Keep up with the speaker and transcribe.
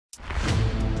স্বাগত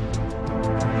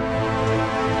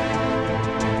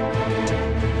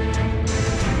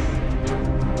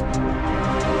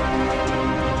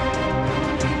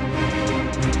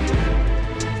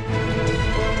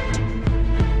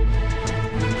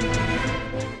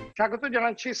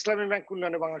জানাচ্ছি ইসলামী ব্যাংক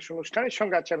উন্নয়নে বাংলাদেশ অনুষ্ঠানের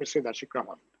সঙ্গে আছে আমি সৈয়দ আশিক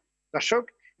রহমান। দর্শক,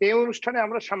 এই অনুষ্ঠানে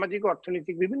আমরা সামাজিক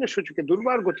অর্থনৈতিক বিভিন্ন সূচকে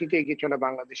দুর্বার গতিতে এগিয়ে চলা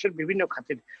বাংলাদেশের বিভিন্ন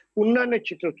খাতের উন্নয়নের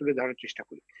চিত্র তুলে ধরার চেষ্টা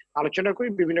করি। আলোচনা করি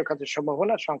বিভিন্ন খাতের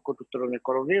সম্ভাবনা, সংকট উত্তরণের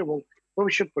করণীয় এবং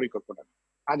ভবিষ্যৎ পরিকল্পনা।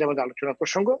 আজ আমাদের আলোচনার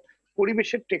প্রসঙ্গ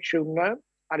পরিবেশের টেকসই উন্নয়ন।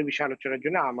 আর বিষয়ে আলোচনার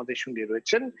জন্য আমাদের সঙ্গে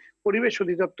রয়েছেন পরিবেশ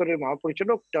অধিদপ্তরের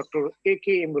মহাপরিচালক ডক্টর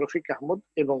AK-M রফিক আহমদ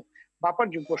এবং বাপার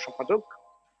যুগ্ম সম্পাদক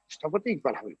স্থপতি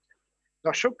ইকবাল হামিদ।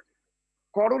 দর্শক,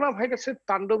 করোনা ভাইরাসের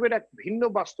তাণ্ডবের এক ভিন্ন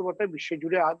বাস্তবতায়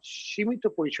বিশ্বজুড়ে আজ সীমিত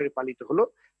পরিসরে পালিত হলো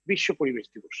বিশ্ব পরিবেশ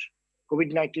দিবস।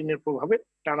 কোভিড-19 এর প্রভাবে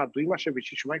টানা 2 মাসের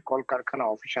বেশি সময় কলকারখানা,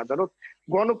 অফিস, আদালত,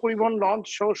 গণপরিবহন, লঞ্চ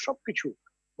সহ সবকিছু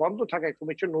বন্ধ থাকায়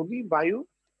কমেছে নদী, বায়ু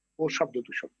ও শব্দ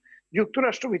দূষণ।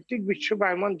 যুক্তরাষ্ট্র ভিত্তিক বিশ্ব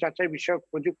বায়ুমান যাচাই বিষয়ক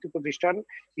প্রযুক্তি প্রতিষ্ঠান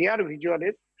এয়ার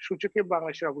ভিজুয়ালের সূচকে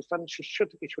বাংলাদেশের অবস্থান শীর্ষ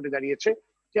থেকে সরে দাঁড়িয়েছে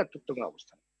 73তম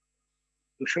অবস্থান।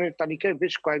 দূষণের তালিকায়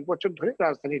বেশ কয়েক বছর ধরে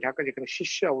রাজধানী ঢাকা যেখানে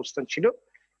শীর্ষে অবস্থান ছিল,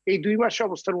 এই 2 মাসে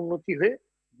অবস্থার উন্নতি হয়ে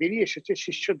বেরিয়ে এসেছে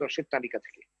শীর্ষ 10-এর তালিকা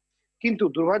থেকে। কিন্তু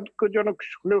দুর্ভাগ্যজনক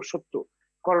হলেও সত্য,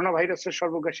 করোনা ভাইরাসের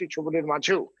সর্বগ্রাসী ছোবলের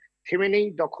মাঝেও থেমে নেই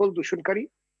দখল, দূষণকারী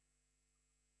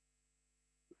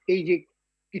এই যে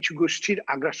কিছু গোষ্ঠীর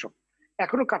আগ্রাসন।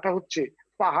 এখনো কাটা হচ্ছে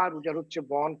পাহাড়, উজাড় হচ্ছে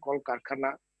বন, কলকারখানা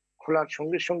খোলার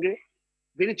সঙ্গে সঙ্গে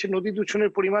বেড়েছে নদী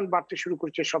দূষণের পরিমাণ, বাড়তে শুরু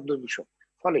করেছে শব্দ দূষণ।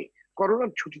 ফলে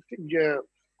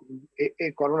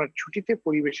করোনার ছুটিতে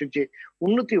পরিবেশের যে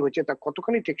উন্নতি হয়েছে তা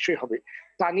কতখানি টেকসই হবে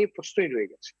তা নিয়ে প্রশ্নই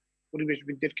রয়ে গেছে।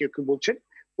 পরিবেশবিদদের কেউ কেউ বলছেন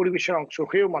পরিবেশের অংশ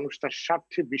হয়েও মানুষ তার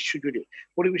স্বার্থে বিশ্বজুড়ে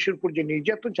পরিবেশের উপর যে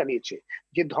নির্যাতন চালিয়েছে,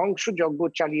 যে ধ্বংসযজ্ঞ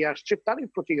চালিয়ে আসছে, তারই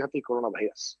প্রতিঘাতী করোনা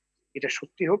ভাইরাস। এটা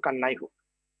সত্যি হোক আর নাই হোক,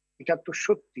 এটা তো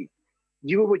সত্যি।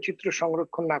 জীববৈচিত্র্য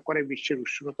সংরক্ষণ না করে বিশ্বের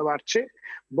উষ্ণতা বাড়ছে,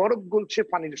 বরফ গলছে,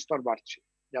 পানির স্তর বাড়ছে,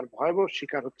 যার ভয়াবহ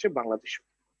শিকার হচ্ছে বাংলাদেশ।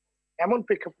 এমন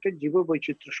প্রেক্ষাপটে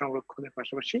জীববৈচিত্র্য সংরক্ষণের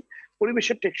পাশাপাশি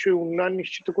পরিবেশের টেকসই উন্নয়ন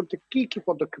নিশ্চিত করতে কি কি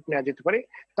পদক্ষেপ নেওয়া যেতে পারে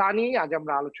তা নিয়ে আজ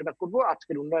আমরা আলোচনা করব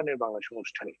আজকের উন্নয়নের বাংলাদেশ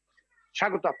অনুষ্ঠানে।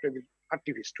 স্বাগত আপনাদের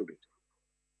RTV স্টুডিওতে।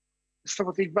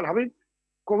 স্থপতি ইকবাল হামিদ,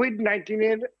 কোভিড-19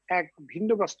 এর এক ভিন্ন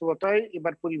বাস্তবতায়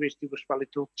এবার পরিবেশ দিবস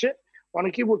পালিত হচ্ছে।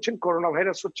 অনেকেই বলছেন করোনা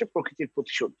ভাইরাস হচ্ছে প্রকৃতির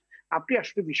প্রতিশোধ। আপনি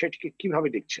আসলে বিষয়টিকে কিভাবে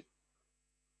দেখছেন,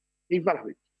 ইকবাল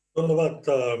হামিদ? ধন্যবাদ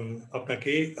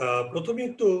আপনাকে। প্রথমে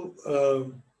একটু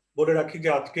বলে রাখি যে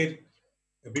আজকের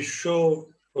বিশ্ব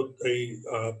এই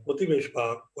প্রতিবেশ বা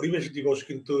পরিবেশ দিবস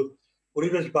কিন্তু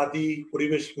পরিবেশবাদী,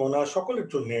 পরিবেশ মনা সকলের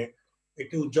জন্য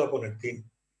একটি উদযাপনের দিন।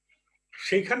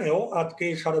 সেইখানেও আজকে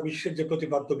সারা বিশ্বের যে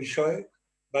প্রতিপাদ্য বিষয়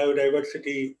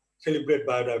বায়োডাইভার্সিটি, সেলিব্রেট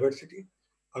বায়োডাইভার্সিটি,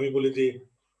 আমি বলি যে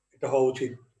এটা হওয়া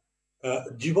উচিত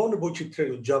জীবন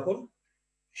বৈচিত্র্যের উদযাপন।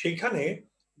 সেইখানে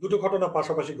দুটো ঘটনা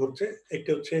পাশাপাশি ঘটছে। একটি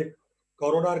হচ্ছে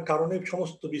করোনার কারণে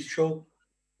সমস্ত বিশ্ব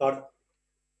তার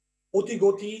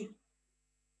অতিগতি,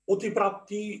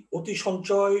 অতিপ্রাপ্তি, অতি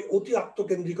সঞ্চয়, অতি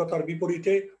আত্মকেন্দ্রিকতার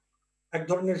বিপরীতে এক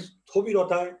ধরনের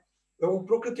স্থবিরতায় এবং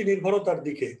প্রকৃতি নির্ভরতার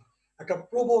দিকে একটা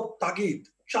প্রবল তাগিদ,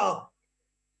 চাপ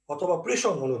অথবা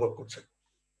প্রেশন অনুভব করছে।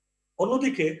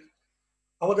 অন্যদিকে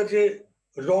আমাদের যে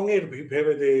রঙের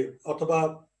বিভেদে অথবা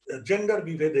জেন্ডার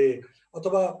বিভেদে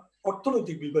অথবা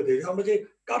অর্থনৈতিক বিভেদে আমরা যে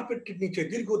কার্পেটের নিচে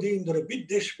দীর্ঘদিন ধরে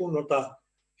বিদ্বেষপূর্ণতা,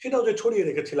 সেটাও যে ছড়িয়ে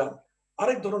রেখেছিলাম,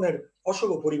 আরেক ধরনের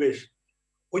অশুভ পরিবেশ।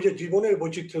 ওই যে জীবনের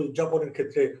বৈচিত্র্য উদযাপনের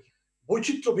ক্ষেত্রে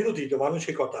বৈচিত্র্য বিরোধী যে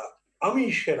মানসিকতা, আমি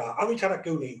সেরা, আমি ছাড়া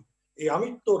কেউ নেই, এই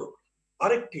আমিত্বর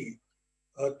আরেকটি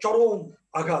চরম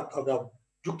আঘাত আমরা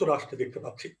যুক্তরাষ্ট্রে দেখতে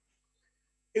পাচ্ছি।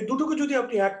 এই দুটোকে যদি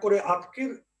আপনি এক করে আজকের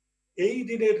এই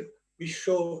দিনের বিশ্ব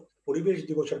পরিবেশ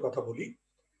দিবসের কথা বলি,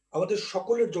 আমাদের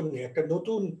সকলের জন্য একটা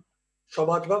নতুন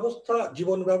সমাজ ব্যবস্থা,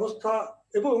 জীবন ব্যবস্থা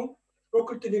এবং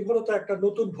প্রকৃতি নির্ভরতা একটা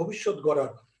নতুন ভবিষ্যৎ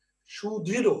গড়ার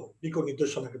সুদৃঢ় দিক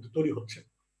নির্দেশনা কিন্তু তৈরি হচ্ছে।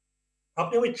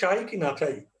 আপনি আমি চাই কি না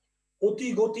চাই, অতি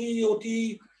গতি, অতি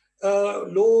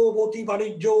লোভ, অতি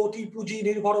বাণিজ্য, অতি পুঁজি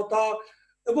নির্ভরতা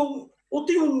এবং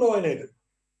অতি উন্নয়নের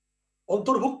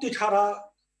অন্তর্ভুক্তি ছাড়া,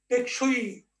 টেকসই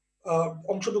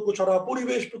অংশটুকু ছাড়া,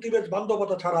 পরিবেশ প্রতিবেশ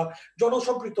বান্ধবতা ছাড়া,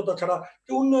 জনসম্পৃক্ততা ছাড়া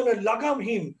যে উন্নয়নের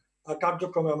লাগামহীন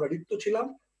কার্যক্রমে আমরা লিপ্ত ছিলাম,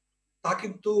 তা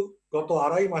কিন্তু গত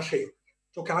 2.5 মাসে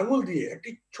চোখে আঙুল দিয়ে একটি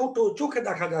ছোট, চোখে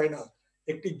দেখা যায় না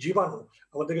একটি জীবাণু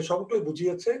আমাদেরকে সকলে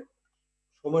বুঝিয়েছে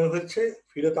সময় হয়েছে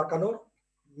ফিরে তাকানোর,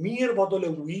 মিয়ের বদলে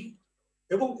উই।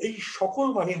 এবং এই সকল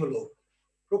মানে হলো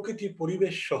প্রকৃতি,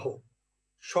 পরিবেশ সহ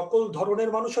সকল ধরনের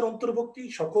মানুষের অন্তর্ভুক্তি,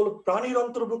 সকল প্রাণীর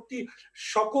অন্তর্ভুক্তি,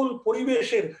 সকল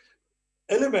পরিবেশের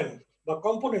এলিমেন্ট বা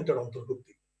কম্পোনেন্টের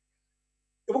অন্তর্ভুক্তি।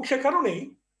 এবং সে কারণেই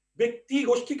ব্যক্তি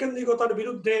গোষ্ঠী কেন্দ্রিকতার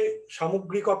বিরুদ্ধে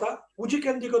সামগ্রিকতা, পুঁজি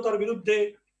কেন্দ্রিকতার বিরুদ্ধে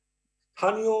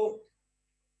স্থানীয়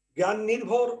জ্ঞান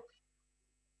নির্ভর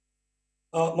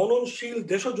মননশীল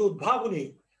দেশজ উদ্ভাবনী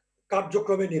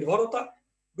কার্যক্রমে নির্ভরতা,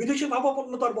 বিদেশি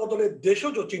ভাবাপন্নতার বদলে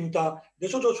দেশজ চিন্তা,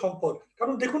 দেশজ সম্পদ।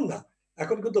 কারণ দেখুন না,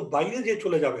 এখন কিন্তু বাইরে যে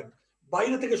চলে যাবেন,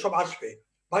 বাইরে থেকে সব আসবে,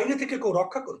 বাইরে থেকে কেউ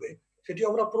রক্ষা করবে, সেটি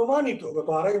আমরা প্রমাণিত গত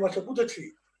 2.5 মাসে বুঝেছি।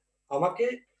 আমাকে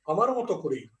আমার মতো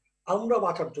করেই আমরা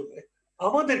বাঁচার জন্য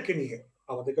আমাদেরকে নিয়ে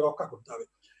আমাদেরকে রক্ষা করতে হবে।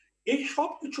 এই সব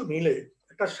কিছু মিলে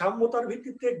একটা সাম্যতার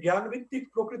ভিত্তিতে জ্ঞান ভিত্তিক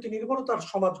প্রকৃতি নির্ভরতার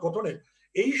সমাজ গঠনের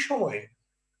এই সময়ে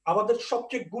আমাদের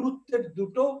সবচেয়ে গুরুত্বের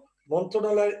দুটো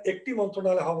মন্ত্রণালয়ের, একটি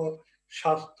মন্ত্রণালয় হলো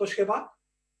স্বাস্থ্য সেবা,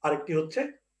 আরেকটি হচ্ছে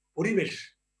পরিবেশ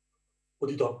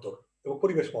অধিদপ্তর এবং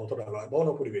পরিবেশ মন্ত্রণালয়, বন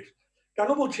ও পরিবেশ। কেন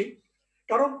বলছি?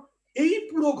 কারণ এই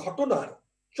পুরো ঘটনার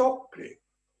চক্রে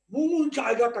মূল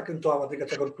জায়গাটা কিন্তু আমাদের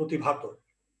কাছে এখন প্রতিভাত।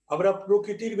 আমরা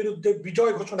প্রকৃতির বিরুদ্ধে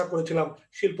বিজয় ঘোষণা করেছিলাম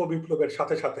শিল্প বিপ্লবের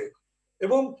সাথে সাথে,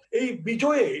 এবং এই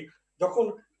বিজয়ে যখন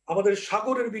আমাদের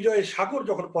সাগরের বিজয়ে সাগর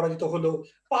যখন পরাজিত হলো,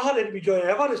 পাহাড়ের বিজয়ে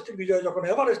এভারেস্টের বিজয়ে যখন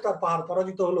এভারেস্ট আর পাহাড়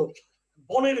পরাজিত হলো,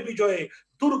 বনের বিজয়ে,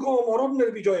 দুর্গম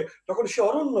অরণ্যের বিজয়ে যখন সে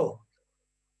অরণ্য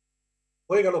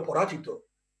হয়ে গেল পরাজিত,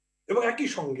 এবং একই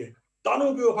সঙ্গে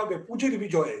দানবীয় ভাবে পুঁজির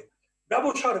বিজয়ে,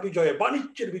 ব্যবসার বিজয়ে,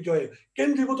 বাণিজ্যের বিজয়ে,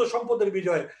 কেন্দ্রীভূত সম্পদের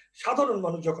বিজয়ে সাধারণ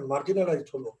মানুষ যখন মার্জিনালাইজড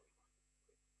হলো,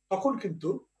 তখন কিন্তু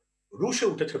রুশে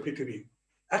উঠেছে পৃথিবী।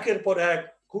 একের পর এক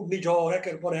ঘূর্ণিঝড়,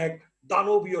 একের পর এক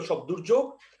দানবীয় সব দুর্যোগ,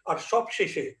 আর সব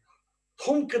শেষে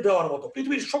থমকে দেওয়ার মতো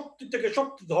পৃথিবীর শক্তি থেকে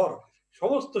শক্তিধর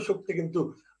সমস্ত শক্তি কিন্তু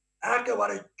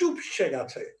একেবারে চুপসে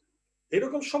গেছে।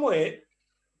 এরকম সময়ে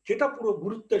যেটা পুরো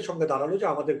গুরুত্বের সঙ্গে দাঁড়ালো যে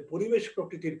আমাদের পরিবেশ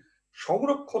প্রকৃতির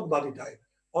সংরক্ষণবাদিতায়,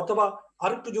 অথবা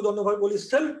আরেকটু যদি অন্যভাবে বলি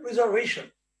সেলফ প্রিজার্ভেশন,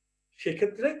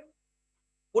 সেক্ষেত্রে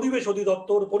পরিবেশ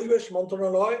অধিদপ্তর, পরিবেশ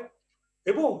মন্ত্রণালয়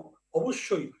এবং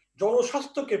অবশ্যই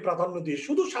জনস্বাস্থ্যকে প্রাধান্য দিয়ে,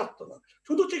 শুধু স্বাস্থ্য না,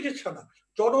 শুধু চিকিৎসা না,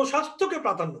 জনস্বাস্থ্যকে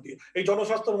প্রাধান্য দিয়ে, এই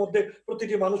জনস্বাস্থ্যের মধ্যে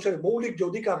প্রতিটি মানুষের মৌলিক যে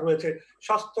অধিকার রয়েছে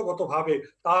স্বাস্থ্যগতভাবে,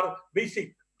 তার বেসিক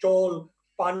জল,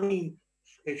 পানি,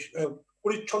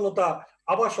 পরিচ্ছন্নতা,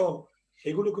 আবাসন,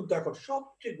 সেগুলো কিন্তু এখন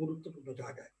সবচেয়ে গুরুত্বপূর্ণ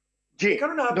জায়গায়। এই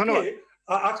কারণে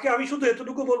আজকে আমি শুধু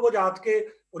এতটুকু বলবো যে আজকে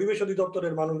পরিবেশ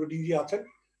অধিদপ্তরের মাননীয় ডিজি আছেন,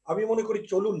 আমি মনে করি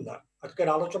চলুন না আজকের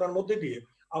আলোচনার মধ্যে দিয়ে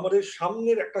আমাদের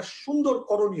সামনের একটা সুন্দর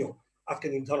করণীয় আজকে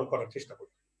নির্ধারণ করার চেষ্টা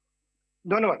করি।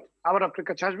 ধন্যবাদ। আবার আপনার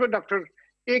কাছে আসবে ডক্টর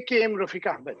AKM রফিক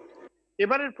আহমেদ।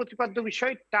 এবারের প্রতিপাদ্য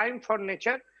বিষয় টাইম ফর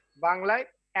নেচার, বাংলায়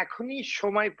এখনই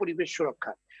সময় পরিবেশ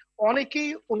সুরক্ষা। অনেকেই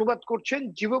অনুবাদ করছেন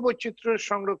জীববৈচিত্র্য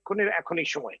সংরক্ষণের এখনই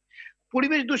সময়।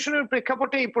 পরিবেশ দূষণের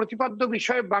প্রেক্ষাপটে এই প্রতিপাদ্য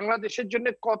বিষয় বাংলাদেশের জন্য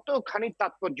কতখানি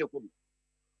তাৎপর্যপূর্ণ?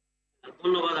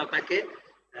 ধন্যবাদ আপনাকে।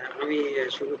 আমি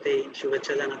শুরুতেই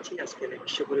শুভেচ্ছা জানাচ্ছি আজকের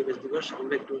বিশ্ব পরিবেশ দিবস।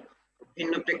 আমরা একটু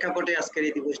ভিন্ন প্রেক্ষাপটে আজকের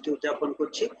এই দিবসটি উদযাপন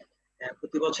করছি।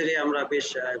 প্রতি বছরই আমরা বেশ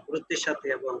গুরুত্বের সাথে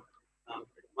এবং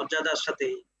মর্যাদার সাথে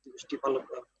এই দিবসটি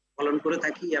পালন করে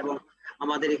থাকি, এবং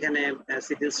আমাদের এখানে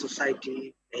সিভিল সোসাইটি,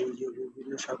 এনজিও,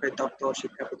 বিভিন্ন সরকারি দপ্তর,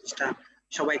 শিক্ষা প্রতিষ্ঠান,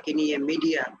 সবাইকে নিয়ে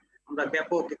মিডিয়া, আমরা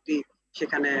ব্যাপক একটি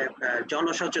সেখানে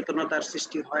জনসচেতনতার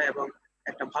সৃষ্টি হয় এবং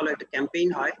একটা ভালো একটা ক্যাম্পেইন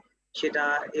হয়। সেটা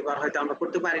এবার হয়তো আমরা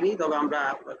করতে পারিনি, তবে আমরা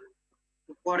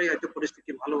পরে হয়তো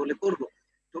পরিস্থিতি ভালো হলে করব।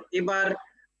 তো এবার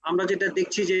আমরা যেটা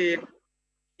দেখছি যে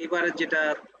এবারে যেটা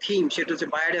থিম সেটা হচ্ছে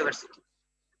biodiversity,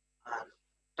 R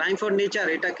time for nature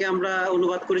এটাকে আমরা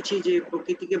অনুবাদ করেছি যে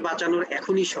প্রকৃতিকে বাঁচানোর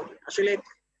এখনই সময়। আসলে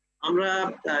আমরা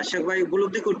সবাই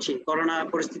উপলব্ধি করছি করোনা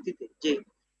পরিস্থিতিতে যে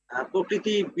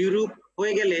প্রকৃতি বিরূপ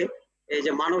হয়ে গেলে এই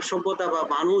যে মানব সভ্যতা বা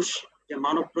মানুষ, যে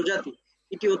মানব প্রজাতি,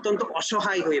 এটি অত্যন্ত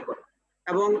অসহায় হয়ে পড়ে।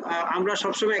 এবং আমরা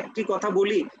সবসময় একটি কথা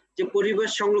বলি যে পরিবেশ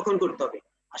সংরক্ষণ করতে হবে।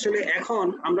 আসলে এখন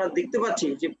আমরা দেখতে পাচ্ছি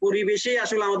যে পরিবেশে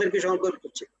আসলে আমাদেরকে সংরক্ষণ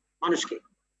করছে মানুষকে,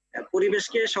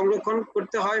 পরিবেশকে সংরক্ষণ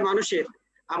করতে হয় মানুষের।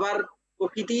 আবার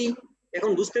প্রকৃতি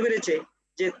এখন বুঝতে পেরেছে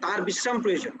যে তার বিশ্রাম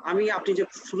প্রয়োজন। আপনি যে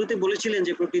শুরুতে বলেছিলেন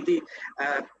যে প্রকৃতি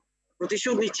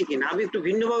প্রতিশোধ নিচ্ছে কিনা, আমি একটু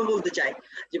ভিন্নভাবে বলতে চাই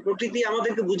যে প্রকৃতি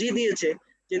আমাদেরকে বুঝিয়ে দিয়েছে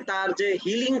যে তার যে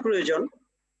হিলিং প্রয়োজন,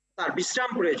 তার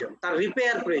বিশ্রাম প্রয়োজন, তার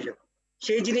রিপেয়ার প্রয়োজন।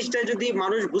 সেই জিনিসটা যদি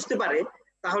মানুষ বুঝতে পারে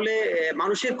তাহলে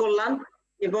মানুষের কল্যাণ,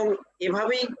 এবং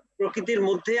এভাবেই প্রকৃতির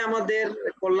মধ্যে আমাদের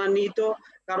কল্যাণ নিহিত।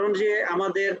 কারণ যে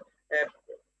আমাদের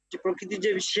যে প্রকৃতির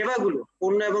যে সেবাগুলো,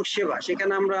 পণ্য এবং সেবা,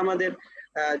 সেখানে আমরা আমাদের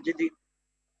যদি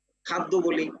খাদ্য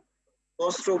বলি,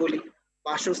 বস্ত্র বলি,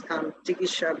 বাসস্থান,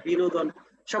 চিকিৎসা, বিনোদন,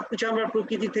 সবকিছু আমরা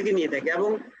প্রকৃতি থেকে নিয়ে থাকি।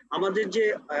 এবং আমাদের যে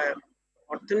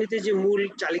অর্থনীতির যে মূল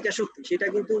চালিকা শক্তি সেটা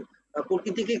কিন্তু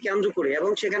প্রকৃতিকে কেন্দ্র করে,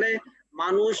 এবং সেখানে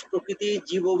মানুষ, প্রকৃতি,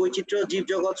 জীব বৈচিত্র্য, জীব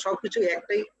জগৎ সবকিছু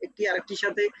একটি আরেকটির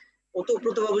সাথে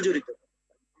ওতপ্রোতভাবে জড়িত।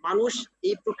 মানুষ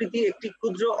এই প্রকৃতির একটি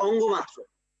ক্ষুদ্র অঙ্গ মাত্র।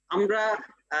 আমরা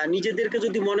নিজেদেরকে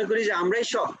যদি মনে করি যে আমরাই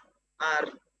সব, আর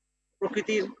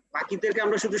প্রকৃতির বাকিদেরকে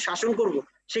আমরা শুধু শাসন করব,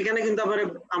 সেখানে কিন্তু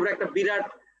আমরা একটা বিরাট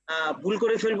ভুল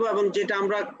করে ফেলবো, এবং যেটা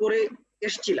আমরা করে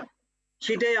এসেছিলাম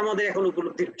সেটাই আমাদের এখন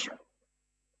উপলব্ধির বিষয়।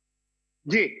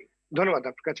 জি, ধন্যবাদ।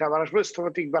 আপনার কাছে আবার আসবো।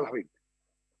 স্থপতি ইকবাল হাবিব,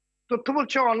 তথ্য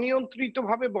বলছে অনিয়ন্ত্রিত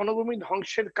ভাবে বনভূমি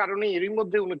ধ্বংসের কারণে এরই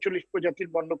মধ্যে ৩৯ প্রজাতির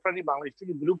বন্যপ্রাণী বাংলাদেশ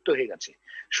থেকে বিলুপ্ত হয়ে গেছে।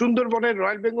 সুন্দরবনের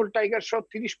রয়্যাল বেঙ্গল টাইগার সহ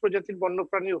 ৩০ প্রজাতির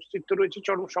বন্যপ্রাণীর অস্তিত্ব রয়েছে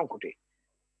চরম সংকটে।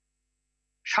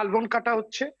 শালবন কাটা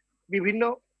হচ্ছে, বিভিন্ন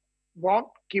বন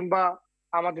কিংবা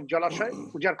আমাদের জলাশয়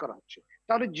উজাড় করা হচ্ছে।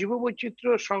 তাহলে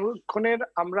জীববৈচিত্র্য সংরক্ষণের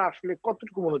আমরা আসলে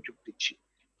কতটুকু মনোযোগ দিচ্ছি,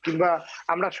 কিংবা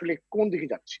আমরা আসলে কোন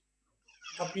দিকে যাচ্ছি?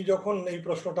 আপনি যখন এই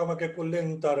প্রশ্নটা আমাকে করলেন,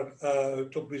 তার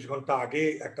 ২৪ ঘন্টা আগে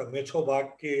একটা মেছো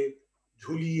বাঘকে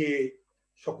ঝুলিয়ে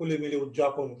সকলে মিলে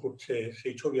উদযাপন করছে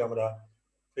সেই ছবি আমরা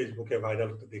ফেসবুকে ভাইরাল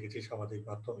হতে দেখেছি, সামাজিক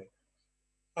মাধ্যমে।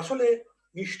 আসলে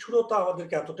নিষ্ঠুরতা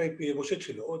আমাদেরকে এতটাই পেয়ে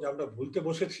বসেছিল যে আমরা ভুলতে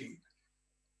বসেছি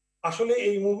আসলে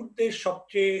এই মুহূর্তে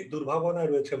সবচেয়ে দুর্ভাবনায়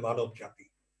রয়েছে মানব জাতি।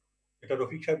 এটা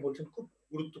রফিক সাহেব বলছেন, খুব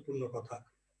গুরুত্বপূর্ণ কথা।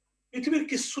 পৃথিবীর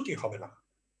কিচ্ছুটি হবে না,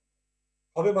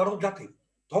 হবে মানব জাতি।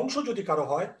 ধ্বংস যদি কারো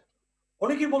হয়,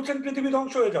 অনেকেই বলছেন পৃথিবী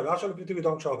ধ্বংস হয়ে যাবে, আসলে পৃথিবী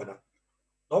ধ্বংস হবে না,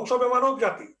 ধ্বংস হবে মানব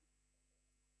জাতি।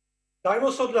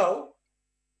 ডাইনোসররাও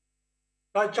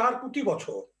প্রায় ৪ কোটি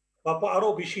বছর বা আরো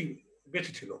বেশি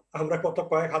বেঁচে ছিল, আমরা কত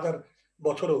কয়েক হাজার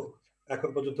বছরও এখন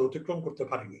পর্যন্ত অতিক্রম করতে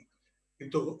পারিনি।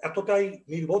 কিন্তু এতটাই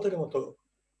নির্বোধের মতো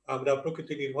আমরা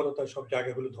প্রকৃতি নির্ভরতার সব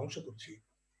জায়গাগুলো ধ্বংস করছি।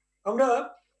 আমরা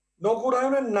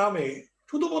নগরায়নের নামে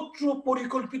শুধুমাত্র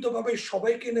পরিকল্পিতভাবে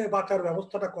সবাইকে নিয়ে বাঁচার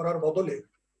ব্যবস্থাটা করার বদলে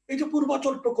এই যে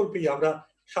পূর্বাচল প্রকল্পেই আমরা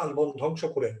শালবন ধ্বংস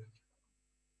করে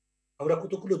আমরা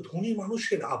কতগুলো ধনী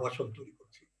মানুষের আবাসন তৈরি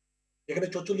করছি, যেখানে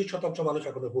 ৪৪% মানুষ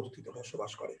এখনো বস্তিতে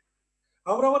বসবাস করে।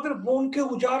 আমরা আমাদের বনকে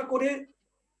উজাড় করে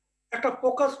একটা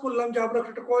ফোকাস করলাম যে আমরা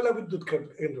একটা কয়লা বিদ্যুৎ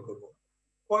কেন্দ্র করবো,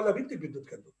 কয়লা ভিত্তিক বিদ্যুৎ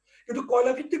কেন্দ্র। কিন্তু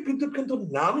কয়লা ভিত্তিক বিদ্যুৎ কেন্দ্র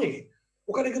নামে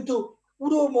ওখানে কিন্তু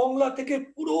পুরো মংলা থেকে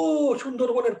পুরো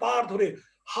সুন্দরবনের পার ধরে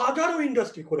হাজারো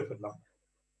ইন্ডাস্ট্রি করে ফেললাম।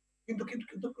 কিন্তু কিন্তু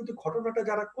কিন্তু কিন্তু ঘটনাটা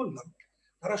যারা করলাম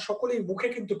তারা সকলেই মুখে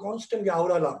কিন্তু কনস্ট্যান্টলি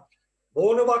আওড়ালাম,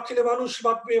 বন বাঁচলে মানুষ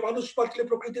বাঁচবে, মানুষ বাঁচলে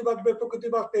প্রকৃতি বাঁচবে, প্রকৃতি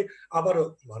বাঁচলে আবারও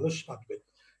মানুষ বাঁচবে।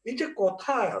 এই যে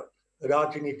কথার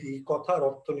রাজনীতি, কথার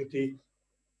অর্থনীতি,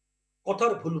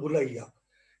 কথার ভুলভুলাইয়া,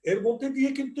 এর মধ্যে দিয়ে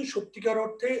কিন্তু সত্যিকার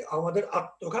অর্থে আমাদের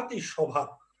আত্মঘাতী স্বভাব,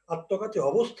 আত্মঘাতী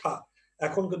অবস্থা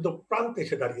এখন কিন্তু প্রান্তে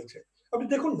এসে দাঁড়িয়েছে। আপনি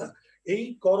দেখুন না, এই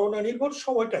করোনা নির্ভর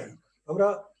সময়টাই আমরা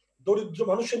দরিদ্র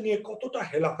মানুষের নিয়ে কতটা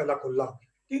হেলাফেলা করলাম।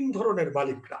 ৩ ধরনের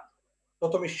মালিকরা,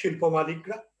 প্রথমে শিল্প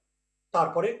মালিকরা,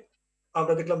 তারপরে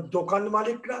আমরা দেখলাম দোকান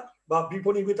মালিকরা বা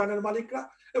বিপণী বিতানের মালিকরা,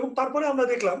 এবং তারপরে আমরা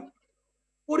দেখলাম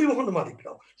পরিবহন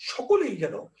মালিকরাও। সকলেই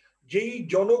যেন যেই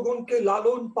জনগণকে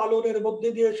লালন পালনের মধ্যে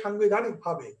দিয়ে সাংবিধানিক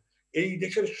ভাবে এই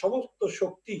দেশের সমস্ত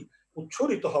শক্তি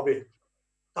উচ্ছরিত হবে,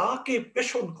 তাকে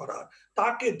পেষণ করার,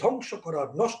 তাকে ধ্বংস করার,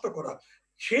 নষ্ট করার,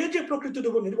 সে যে প্রকৃতির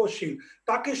উপর নির্ভরশীল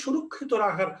তাকে সুরক্ষিত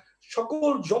রাখার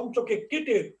সকল যন্ত্রকে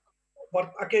কেটে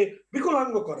তাকে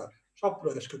বিকলাঙ্গ করার সব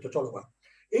প্রয়াস কিন্তু চলমান।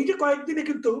 এই যে কয়েকদিনে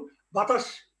কিন্তু বাতাস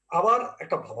আবার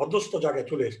একটা ভাবাদস্ত জায়গায়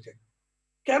চলে এসছে।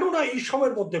 কেননা এই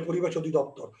সময়ের মধ্যে পরিবেশ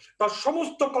অধিদপ্তর তার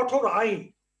সমস্ত কঠোর আইন,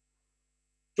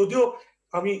 যদিও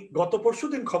আমি গত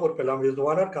পরশুদিন খবর পেলাম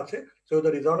রিজওয়ানার কাছে, সৈয়দ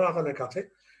রিজওয়ানা হাসানের কাছে,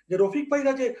 যে রফিক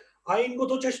ভাইরা যে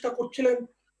আইনগত চেষ্টা করছিলেন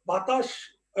বাতাস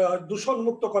দূষণ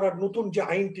মুক্ত করার নতুন যে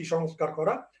আইনটি সংস্কার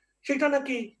করা, সেটা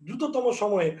নাকি দ্রুততম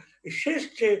সময়ে শেষ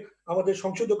যে আমাদের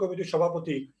সংসদীয় কমিটির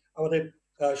সভাপতি, আমাদের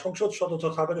সংসদ সদস্য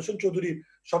সাবের হোসেন চৌধুরীর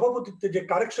সভাপতিত্বে যে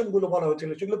কারেকশন গুলো বলা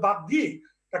হয়েছিল সেগুলো বাদ দিয়ে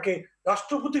তাকে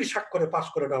রাষ্ট্রপতির স্বাক্ষরে পাশ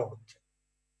করে নেওয়া হচ্ছে।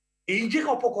 এই যে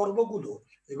অপকর্মগুলো,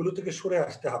 এগুলো থেকে সরে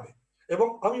আসতে হবে। এবং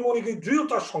আমি মনে করি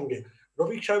দৃঢ়তার সঙ্গে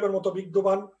রফিক সাহেবের মতো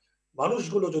বিদ্যমান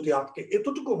মানুষগুলো যদি আজকে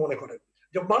এতটুকু মনে করেন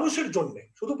যে মানুষের জন্য,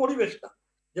 শুধু পরিবেশ না,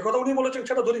 যে কথা উনি বলেছেন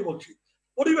সেটা ধরেই বলছি,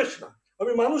 পরিবেশ না,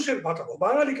 আমি মানুষের বাঁচাবো,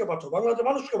 বাঙালিকে বাঁচাবো, বাংলাদেশের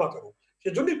মানুষকে বাঁচাবো,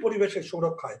 সেজন্যই পরিবেশের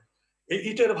সুরক্ষায় এই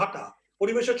ইটের ভাটা,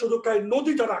 পরিবেশের সুরক্ষায়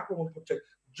নদী যারা আক্রমণ করছে,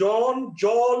 জল,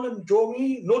 জমি,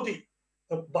 নদী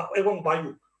এবং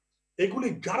বায়ু, এগুলি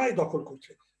যারাই দখল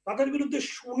করছে তাদের বিরুদ্ধে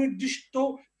সুনির্দিষ্ট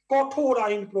কঠোর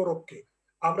আইন প্রয়োগকে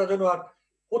আমরা যেন আর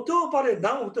হতেও পারে,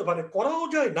 নাও হতে পারে, করাও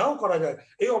যায়, নাও করা যায়,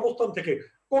 এই অবস্থান থেকে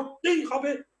করতেই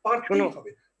হবে, পারতেই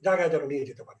হবে, জায়গায় যেন নিয়ে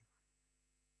যেতে পারি।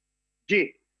 জি,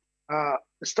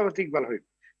 স্থপতি ইকবাল হাবিব,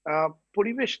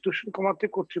 পরিবেশ দূষণ কমাতে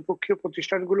কর্তৃপক্ষীয়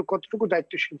প্রতিষ্ঠানগুলো কতটুকু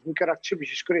দায়িত্বশীল ভূমিকা রাখছে,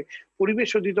 বিশেষ করে পরিবেশ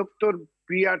অধিদপ্তর,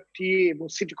 বিআরটিএ এবং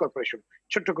সিটি কর্পোরেশন?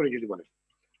 ছোট্ট করে যদি বলেন।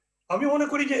 আমি মনে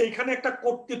করি যে এখানে একটা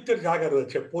কর্তৃত্বের জায়গা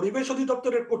রয়েছে। পরিবেশ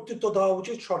অধিদপ্তরের কর্তৃত্ব দেওয়া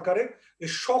উচিত সরকারের,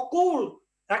 সকল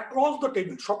অ্যাক্রস দ্য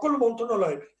টেবিল সকল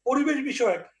মন্ত্রণালয় পরিবেশ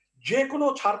বিষয়ক যে কোনো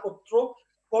ছাড়পত্র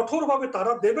কঠোরভাবে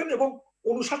তারা দেবেন এবং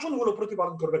অনুশাসনগুলো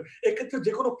প্রতিপালন করবেন। এক্ষেত্রে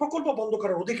যে কোনো প্রকল্প বন্ধ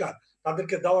করার অধিকার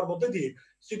তাদেরকে দেওয়ার মধ্যে দিয়ে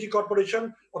সিটি কর্পোরেশন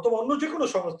অথবা অন্য যে কোনো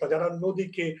সংস্থা যারা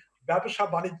নদীকে ব্যবসা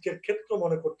বাণিজ্যের ক্ষেত্র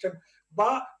মনে করছেন বা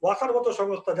ওয়াসার মতো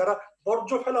সংস্থা যারা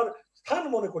বর্জ্য ফেলার স্থান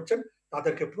মনে করছেন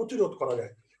তাদেরকে প্রতিরোধ করা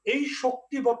যায়। এই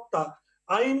শক্তিবত্তা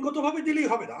আইনগতভাবে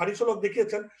দিলেই হবে না। আনিসুল হক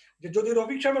দেখিয়েছেন যে যদি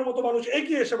রফিক সাহেবের মতো মানুষ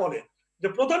এগিয়ে এসে বলে যে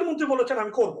প্রধানমন্ত্রী বলেছেন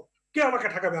আমি করব, কে আমাকে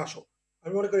ঠেকাবে আসো,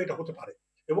 আমি মনে করি এটা হতে পারে।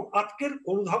 এবং আজকের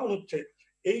অনুধাবন হচ্ছে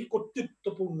এই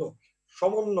কর্তৃত্বপূর্ণ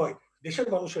সমন্বয় দেশের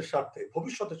মানুষের স্বার্থে,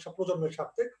 ভবিষ্যতের প্রজন্মের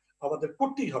স্বার্থে আমাদের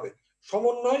করতেই হবে।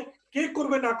 সমন্বয় কে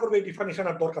করবে না করবে এই ডিফিনিশন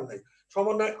আর দরকার নাই,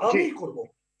 সমন্বয় আমি করব,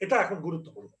 এটা এখন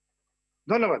গুরুত্বপূর্ণ।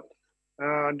 ধন্যবাদ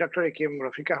doctor A K M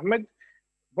Rafiq Ahmed.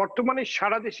 বর্তমানে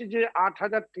সারা দেশে যে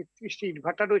 ৮,০৩৩টি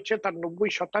ইটভাটা রয়েছে তার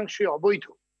 ৯০% অবৈধ।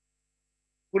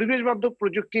 পরিবেশ বান্ধব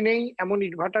প্রযুক্তি নেই এমন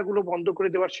ইটভাটাগুলো বন্ধ করে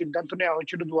দেওয়ার সিদ্ধান্ত নেওয়া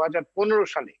হয়েছিল ২০১৫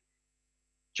 সালে।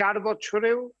 ৪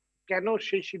 বছরেও কেন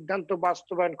সেই সিদ্ধান্ত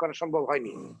বাস্তবায়ন করা সম্ভব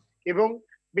হয়নি? এবং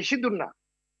বেশি দূর না,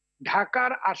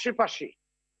 ঢাকার আশেপাশে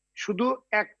শুধু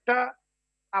একটা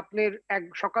আপনার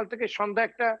সকাল থেকে সন্ধ্যা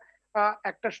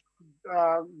একটা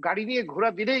গাড়ি নিয়ে ঘোরা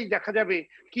দিলেই দেখা যাবে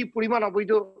কি পরিমাণ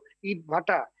অবৈধ ইট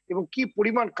ভাটা এবং কি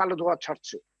পরিমাণ কালো ধোঁয়া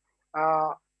ছাড়ছে।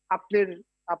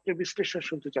 আপনার বিশ্লেষণ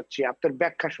শুনতে চাচ্ছি, আপনার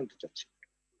ব্যাখ্যা শুনতে চাচ্ছি।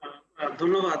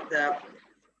 ধন্যবাদ।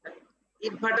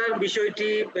 ইট ভাটার বিষয়টি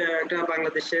একটা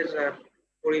বাংলাদেশের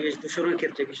পরিবেশ দূষণের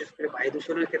ক্ষেত্রে, বিশেষ করে বায়ু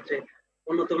দূষণের ক্ষেত্রে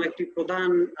অন্যতম একটি প্রধান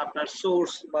আপনার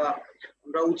সোর্স বা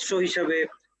আমরা উৎস হিসাবে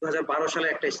 2012 সালে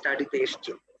একটা স্টাডিতে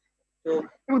এসেছি। তো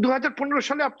 2015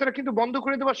 সালে আপনারা কিন্তু বন্ধ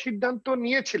করে দেওয়ার সিদ্ধান্ত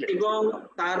নিয়েছিলেন এবং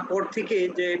তারপর থেকে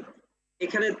যে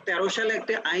এখানে 13 সালে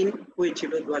একটা আইন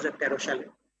হয়েছিল 2013 সালে,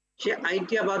 সে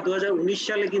আইনটি আবার 2019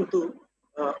 সালে কিন্তু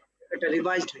এটা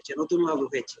রিভাইজড হয়েছে, নতুন ভাবে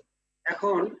হয়েছে।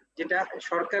 এখন যেটা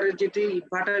সরকারের যেটি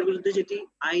ইটভাটার বিরুদ্ধে যেটি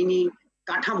আইনি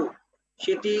কাঠামো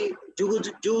সেটি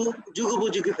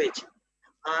যুগোপযোগী হয়েছে।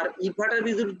 আর ইটভাটার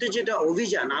বিরুদ্ধে যেটা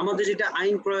অভিযান, আমাদের যেটা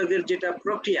আইন প্রয়োগের যেটা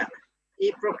প্রক্রিয়া,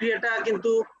 এই প্রক্রিয়াটা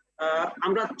কিন্তু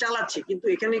আমরা চালাচ্ছি। কিন্তু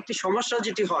এখানে একটি সমস্যা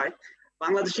যেটি হয়,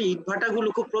 বাংলাদেশে ইটভাটাগুলো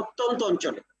খুব প্রত্যন্ত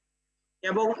অঞ্চলে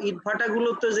এবং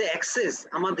ইটভাটাগুলোতে যে অ্যাক্সেস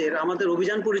আমাদের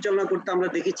অভিযান পরিচালনা করতে আমরা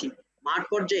দেখেছি মাঠ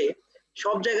পর্যায়ে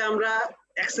সব জায়গায় আমরা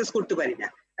অ্যাক্সেস করতে পারি না।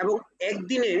 এবং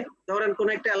একদিনে ধরেন কোন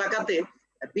একটা এলাকাতে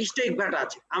 20টা ইটভাটা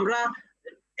আছে, আমরা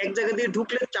এক জায়গা দিয়ে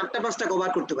ঢুকলে 4টা-5টা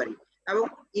কভার করতে পারি। এবং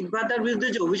ইটভাটার বিরুদ্ধে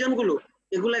যে অভিযানগুলো,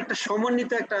 এগুলো একটা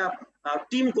সমন্বিত একটা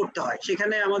টিম করতে হয়।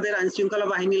 সেখানে আমাদের আইন শৃঙ্খলা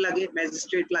বাহিনী লাগে,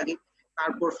 ম্যাজিস্ট্রেট লাগে,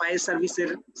 তারপর ফায়ার সার্ভিসের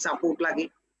সাপোর্ট লাগে,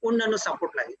 অন্যান্য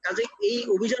সাপোর্ট লাগে। কাজে এই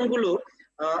অভিযানগুলো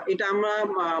এটা আমরা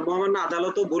মহামান্য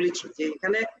আদালতও বলেছি যে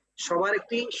এখানে সবার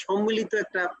একটি সম্মিলিত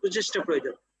একটা প্রচেষ্টা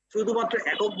প্রয়োজন। শুধুমাত্র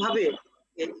এককভাবে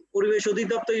পরিবেশ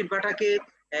অধিদপ্তর ইটভাটাকে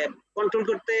কন্ট্রোল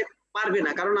করতে পারবে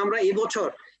না। কারণ আমরা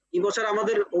এবছর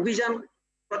আমাদের অভিযান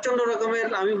প্রচন্ড রকমের,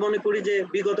 আমি মনে করি যে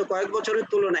বিগত কয়েক বছরের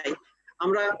তুলনায়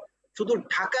আমরা শুধু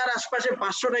ঢাকার আশপাশে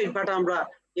 500টা ইটভাটা আমরা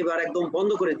এবার একদম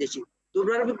বন্ধ করে দিয়েছি।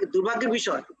 দুর্ভাগ্যের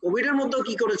বিষয়, কোভিড এর মধ্যেও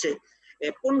কি করেছে,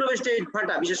 15-20টা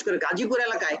ইটভাটা বিশেষ করে গাজীপুর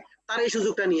এলাকায় তারা এই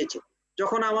সুযোগটা নিয়েছে।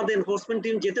 যখন আমাদের এনফোর্সমেন্ট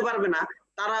টিম যেতে পারবে না,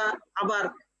 তারা আবার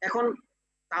এখন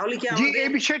তাহলে কি এই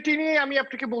বিষয়টি নিয়ে আমি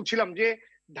আপনাকে বলছিলাম যে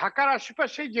ঢাকার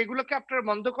আশেপাশে যেগুলোকে আপনারা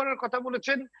বন্ধ করার কথা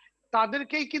বলেছেন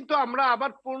তাদেরকেই কিন্তু আমরা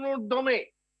আবার পুনর্দমে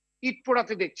ইট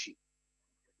পোড়াতে দেখছি।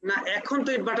 না, এখন তো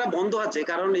ইটভাটা বন্ধ আছে,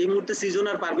 কারণ এই মুহূর্তে সিজন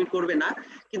আর পারমিট করবে না।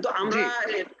 কিন্তু আমরা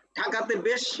ঢাকাতে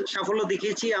বেশ সাফল্য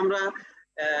দেখিয়েছি আমরা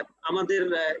আমাদের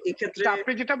এই ক্ষেত্রে।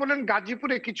 আপনি যেটা বলেন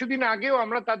গাজীপুরে কিছুদিন আগেও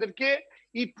আমরা তাদেরকে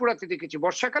ইট পোড়াতে দেখেছি।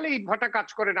 বর্ষাকালে ইটভাটা কাজ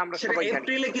করে না, আমরা সবাই জানি।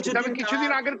 আমি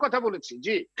কিছুদিন আগের কথা বলেছি।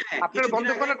 জি, আপনারা বন্ধ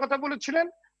করার কথা বলেছিলেন,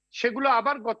 সেগুলো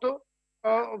আবার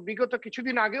বিগত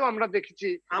কিছুদিন আগেও আমরা দেখেছি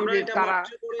তারা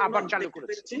আবার চালু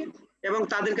করেছে এবং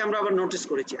তাদেরকে আমরা আবার নোটিশ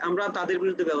করেছি। আমরা তাদের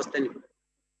বিরুদ্ধে ব্যবস্থা নিব।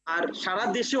 আর সারা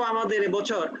দেশেও আমাদের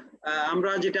এবছর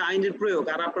আমরা যেটা আইনের প্রয়োগ,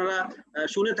 আর আপনারা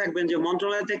শুনে থাকবেন যে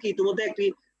মন্ত্রণালয় থেকে ইতিমধ্যে একটি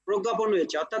প্রজ্ঞাপন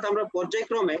হয়েছে, অর্থাৎ আমরা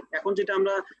পর্যায়ক্রমে এখন যেটা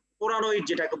আমরা পোড়ানো ইট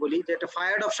যেটাকে বলি, যে একটা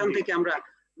ফায়ার্ড অপশন থেকে আমরা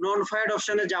নন ফায়ার্ড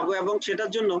অপশনে যাব, এবং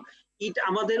সেটার জন্য ইট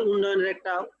আমাদের উন্নয়নের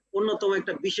একটা অন্যতম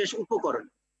একটা বিশেষ উপকরণ।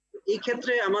 এই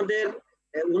ক্ষেত্রে আমাদের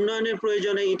উন্নয়নের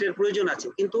প্রয়োজনে ইটের প্রয়োজন আছে,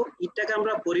 কিন্তু ইটটাকে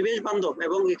আমরা পরিবেশ বান্ধব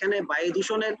এবং এখানে বায়ু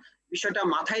দূষণের বিষয়টা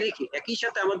মাথায় রেখে একই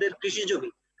সাথে আমাদের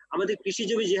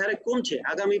কৃষিজমি যে হারে কমছে,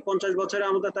 আগামী 50 বছরে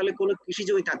আমাদের তাহলে কোনো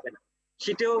কৃষিজমি থাকবে না।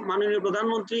 সেটাও মাননীয়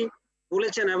প্রধানমন্ত্রী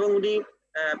বলেছেন এবং উনি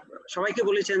সবাইকে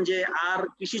বলেছেন যে আর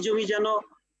কৃষিজমি যেন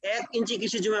 1 ইঞ্চি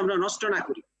কৃষিজমি আমরা নষ্ট না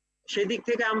করি। সেই দিক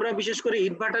থেকে আমরা বিশেষ করে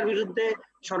ইটভাটার বিরুদ্ধে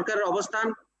সরকারের অবস্থান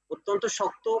অত্যন্ত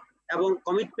শক্ত এবং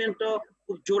কমিটমেন্টও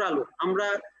খুব জোরালো। আমরা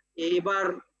এবার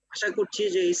আশা করছি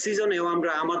যে এই সিজনেও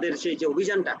আমরা আমাদের সেই যে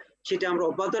অভিযানটা সেটা আমরা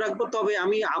অব্যাহত রাখবো। তবে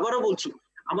আমি আবারও বলছি,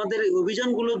 আমাদের এই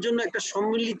অভিযানগুলোর জন্য একটা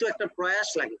সম্মিলিত একটা প্রয়াস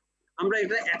লাগে। আমরা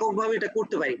এটা এককভাবে এটা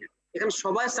করতে পারি না, এখানে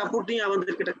সবাই সাপোর্ট নিয়ে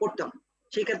আমাদেরকে এটা করতে হবে,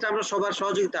 সেই ক্ষেত্রে আমরা সবার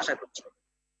সহযোগিতা আশা করছি।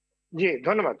 জি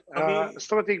ধন্যবাদ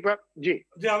ইকবাল। জি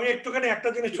যে আমি একটুখানি একটা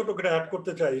জিনিস ছোট করে অ্যাড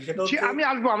করতে চাই, সেটা হচ্ছে আমি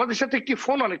আসবো, আমাদের সাথে একটি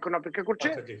ফোন অনেকক্ষণ অপেক্ষা করছে,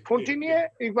 ফোনটি নিয়ে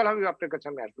ইকবাল হাবিব আপনার কাছে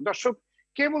আমি আসবো। দর্শক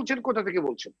কে বলছেন, কোথা থেকে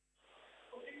বলছেন?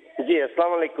 জি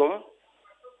আসসালামু আলাইকুম।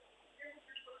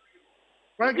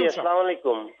 আসসালামু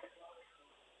আলাইকুম।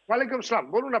 ওয়ালাইকুম আসসালাম,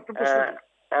 বলুন আপনার প্রশ্ন।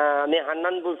 আমি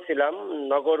হান্নান বলছিলাম,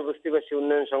 নগর বস্তিবাসী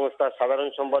উন্নয়ন সংস্থার সাধারণ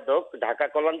সম্পাদক, ঢাকা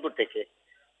কল্যাণপুর থেকে।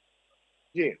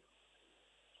 জি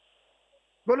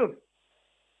বলুন।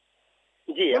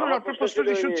 জি আমার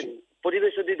প্রশ্নটি শুনছি।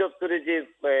 পরিবেশ অধিদপ্তরের যে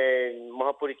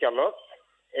মহাপরিচালক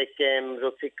একেএম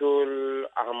রফিকুল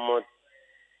আহমদ,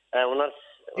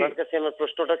 ওনার কাছে আমার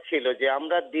প্রশ্নটা ছিল যে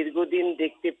আমরা দীর্ঘদিন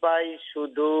দেখতে পাই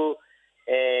শুধু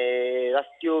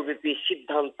রাষ্ট্রীয়ব্যাপী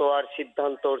সিদ্ধান্ত আর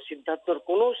সিদ্ধান্তর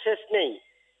কোনো শেষ নেই।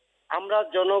 আমরা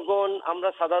জনগণ, আমরা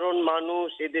সাধারণ মানুষ,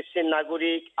 এদেশের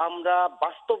নাগরিক, আমরা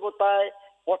বাস্তবতায়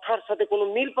কথার সাথে কোনো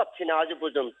মিল পাচ্ছি না আজও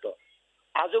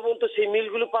পর্যন্ত সেই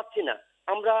মিলগুলো পাচ্ছি না।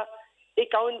 আমরা এই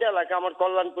কাউন্ডা এলাকা, আমার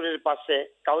কল্যাণপুরের পাশে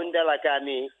কাউন্ডা এলাকায়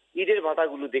আমি ঈদের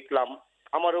ভাটাগুলো দেখলাম।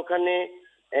 আমার ওখানে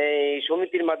এই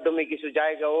সমিতির মাধ্যমে কিছু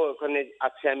জায়গাও ওখানে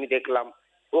আছে, আমি দেখলাম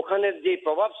ওখানের যে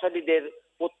প্রভাবশালীদের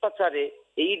অত্যাচারে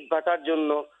এই ঈদ ভাটার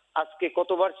জন্য আজকে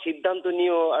কতবার সিদ্ধান্ত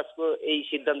নিয়েও আজকে এই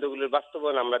সিদ্ধান্তগুলোর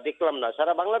বাস্তবায়ন আমরা দেখলাম না।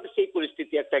 সারা বাংলাদেশে এই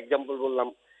পরিস্থিতি, একটা এক্সাম্পল বললাম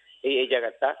এই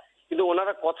জায়গাটা, কিন্তু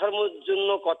ওনারা কথার জন্য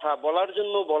কথা বলার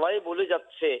জন্য বলে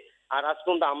যাচ্ছে, আর আজ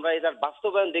পর্যন্ত আমরা এটার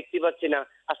বাস্তবায়ন দেখতে পাচ্ছি না।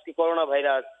 আজকে করোনা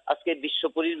ভাইরাস, আজকে বিশ্ব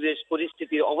পরিবেশ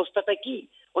পরিস্থিতির অবস্থাটা কি?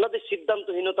 ওনাদের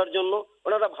সিদ্ধান্তহীনতার জন্য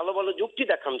ওনারা ভালো ভালো যুক্তি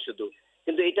দেখান শুধু,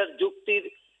 কিন্তু এটার যুক্তির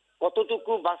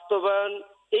কতটুকু বাস্তবায়ন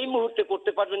এই মুহূর্তে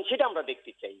করতে পারবেন সেটা আমরা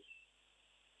দেখতে চাই।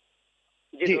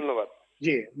 জি ধন্যবাদ।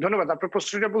 জি ধন্যবাদ, আপনার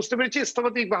প্রশ্নটা বুঝতে পেরেছি।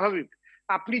 ইস্তফাত ইকবাল হাবিব,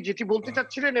 আপনি যেটি বলতে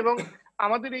চাচ্ছিলেন এবং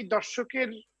আমাদের এই দর্শকের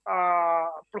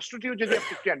প্রশ্নটিও যদি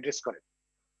আপনি একটু অ্যাড্রেস করেন।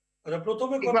 আচ্ছা,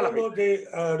 প্রথমে কথা হলো যে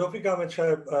রফিক আহমেদ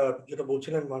সাহেব যেটা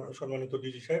বলছিলেন, সম্মানিত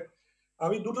ডিজি সাহেব,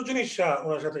 আমি দুটো জিনিস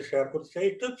ওনার সাথে শেয়ার করতে চাই।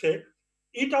 একটা হচ্ছে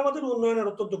এটা আমাদের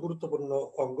উন্নয়নের অত্যন্ত গুরুত্বপূর্ণ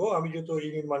অঙ্গ। আমি যেহেতু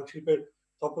এই নির্মাণ শিল্পের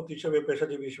স্থপতি হিসেবে,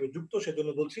 পেশাজীবী হিসেবে যুক্ত, সেজন্য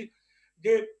বলছি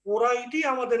যে পোড়াইটি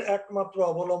আমাদের একমাত্র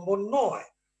অবলম্বন নয়।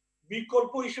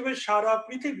 বিকল্প হিসেবে সারা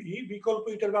পৃথিবী বিকল্প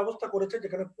ইটের ব্যবস্থা করেছে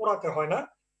যেখানে পোড়াতে হয় না,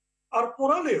 আর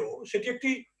পোড়ালেও সেটি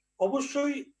একটি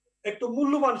অবশ্যই একটু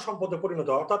মূল্যবান সম্পদে পরিণত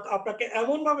হয়। অর্থাৎ আপনাকে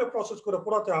এমন ভাবে প্রসেস করে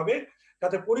পোড়াতে হবে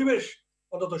যাতে পরিবেশ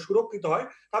অন্তত সুরক্ষিত হয়,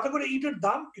 তাতে করে ইটের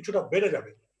দাম কিছুটা বেড়ে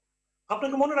যাবে।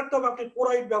 আপনাকে মনে রাখতে হবে, আপনি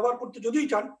পোড়া ইট ব্যবহার করতে যদিই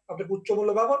চান আপনাকে উচ্চ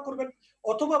মূল্য ব্যবহার করবেন,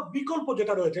 অথবা বিকল্প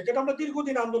যেটা রয়েছে, যেটা আমরা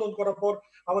দীর্ঘদিন আন্দোলন করার পর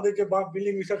আমাদের যে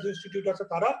বিল্ডিং রিসার্চ ইনস্টিটিউট আছে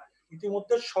তারা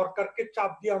ইতিমধ্যে সরকারকে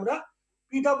চাপ দিয়ে আমরা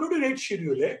পিডব্লিউডি রেট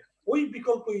শিডিউলে ওই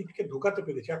বিকল্প ইটকে ঢুকাতে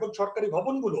পেরেছি। এখন সরকারি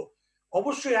ভবনগুলো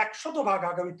অবশ্যই 100%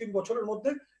 আগামী 3 বছরের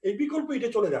মধ্যে এই বিকল্প ইটে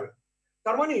চলে যাবে।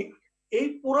 তার মানে এই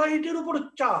পোড়া ইটের উপর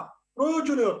চাপ,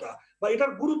 প্রয়োজনীয়তা বা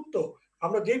এটার গুরুত্ব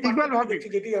আমরা যেই দেখছি,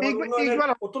 যেটি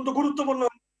অত্যন্ত গুরুত্বপূর্ণ,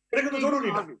 এটা কিন্তু জরুরি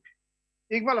না।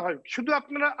 ইকবাল ভাই, শুধু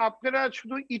আপনারা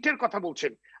শুধু ইটের কথা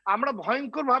বলছেন, আমরা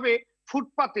ভয়ঙ্কর ভাবে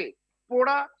ফুটপাতে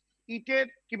পোড়া ইটের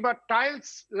কিংবা টাইলস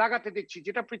লাগাতে দেখছি,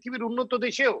 যেটা পৃথিবীর উন্নত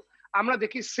দেশেও আমরা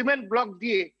দেখি সিমেন্ট ব্লক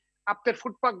দিয়ে আপনার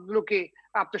ফুটপাথ গুলোকে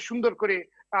আপনার সুন্দর করে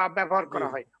ব্যবহার করা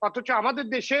হয়, অথচ আমাদের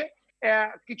দেশে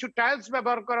কিছু টাইলস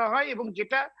ব্যবহার করা হয় এবং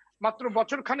যেটা মাত্র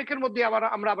বছর খানেকের মধ্যে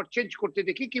আমরা আবার চেঞ্জ করতে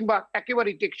দেখি, কিংবা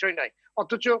একেবারেই টেকসই নয়।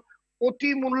 অথচ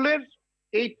অতি মূল্যের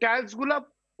এই টাইলস গুলা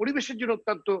পরিবেশের জন্য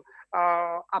অত্যন্ত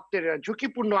আপনার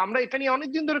ঝুঁকিপূর্ণ। আমরা এটা নিয়ে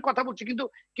অনেকদিন ধরে কথা বলছি, কিন্তু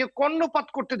কেউ কর্ণপাত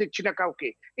করতে দেখছি না কাউকে।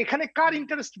 এখানে কার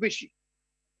ইন্টারেস্ট বেশি?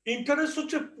 ইন্টারেস্ট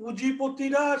হচ্ছে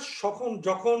পুঁজিপতিরা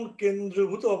যখন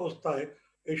কেন্দ্রীভূত অবস্থায়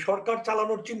এই সরকার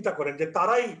চালানোর চিন্তা করেন যে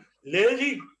তারাই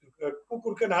লেজই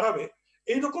কুকুরকে নাড়াবে,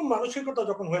 এইরকম মানসিকতা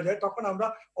যখন হয়ে যায় তখন আমরা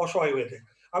অসহায় হয়ে যাই।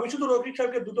 আমি শুধু রফিক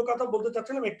সাহেবকে দুটো কথা বলতে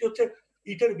চাচ্ছিলাম। একটি হচ্ছে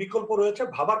ইটের বিকল্প রয়েছে,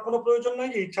 ভাবার কোনো প্রয়োজন নাই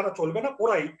যে ইট ছাড়া চলবে না,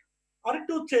 পোড়াই।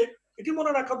 আরেকটি হচ্ছে এটি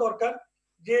মনে রাখা দরকার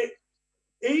যে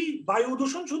এই বায়ু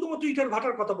দূষণ শুধুমাত্র ইটের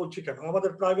ভাটার কথা বলছি কেন,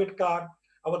 আমাদের প্রাইভেট কার,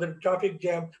 আমাদের ট্রাফিক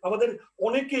জ্যাম, আমাদের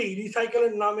অনেকেই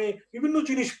রিসাইকেলের নামে বিভিন্ন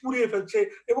জিনিস পুড়িয়ে ফেলছে,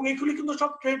 এবং এগুলি কিন্তু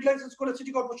সব ট্রেড লাইসেন্স করে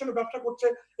সিটি কর্পোরেশনের ব্যবসা করছে।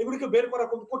 এগুলিকে বের করা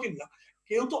খুব কঠিন না।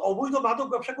 কেউ তো অবৈধ মাদক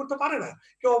ব্যবসা করতে পারে না,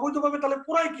 কেউ অবৈধভাবে তাহলে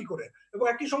পোড়ায় কি করে? এবং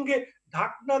একই সঙ্গে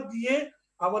ঢাকনা দিয়ে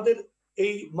আমাদের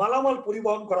এই মালামাল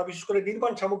পরিবহন করা, বিশেষ করে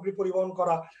নির্মাণ সামগ্রী পরিবহন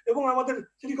করা এবং আমাদের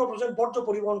সিটি কর্পোরেশন বর্জ্য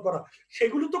পরিবহন করা,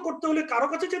 সেগুলো তো করতে হলে কারো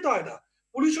কাছে যেতে হয় না,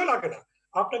 পুলিশও লাগে না।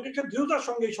 আপনাকে একটা দৃঢ়তার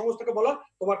সঙ্গে এই সংস্থাকে বলা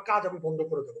তোমার কাজ আমি বন্ধ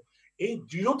করে দেবো, এই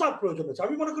দৃঢ়তার প্রয়োজন আছে।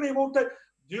 আমি মনে করি এই মুহূর্তে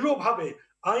দৃঢ়ভাবে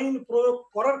আইন প্রয়োগ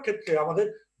করার ক্ষেত্রে আমাদের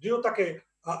দৃঢ়তাকে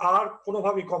আর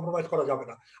কোনোভাবেই কম্প্রোমাইজ করা যাবে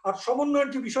না। আর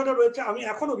সমন্বয়ের যে বিষয়টা রয়েছে, আমি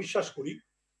এখনো বিশ্বাস করি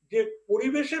যে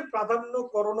পরিবেশের প্রাধান্য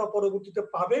করোনা পরবর্তীতে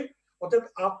পাবে অতএব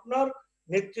আপনার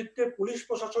নেতৃত্বে পুলিশ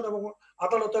প্রশাসন এবং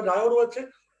আদালতের রায়ও রয়েছে,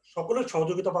 সকলের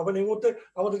সহযোগিতা পাবেন। এই মুহূর্তে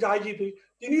আমাদের যে আইজিপি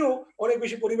তিনিও অনেক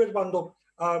বেশি পরিবেশ বান্ধব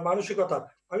মানসিকতা।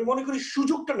 আমি মনে করি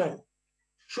সুযোগটা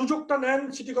নেন।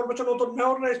 সিটি কর্পোরেশন নতুন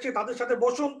মেয়ররা এসছে, তাদের সাথে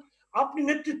বসুন, আপনি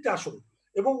নেতৃত্বে আসুন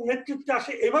এবং নেতৃত্বে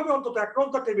আসে এভাবে অন্তত অ্যাক্রস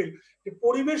দ্য টেবিল যে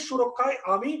পরিবেশ সুরক্ষায়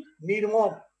আমি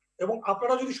নির্মম, এবং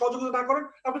আপনারা যদি সহযোগিতা না করেন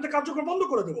আপনাদের কার্যক্রম বন্ধ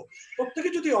করে দেবো। প্রত্যেকে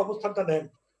যদি অবস্থানটা নেন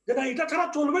যে না এটা ছাড়া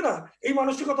চলবে না, এই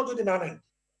মানসিকতা যদি না নেন,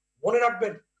 মনে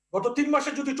রাখবেন গত 3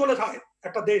 মাসে যদি চলে থাকে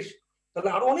একটা দেশ, তাহলে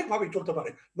আরো অনেক ভাবেই চলতে পারে।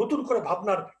 নতুন করে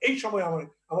ভাবনার এই সময়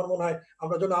আমার মনে হয়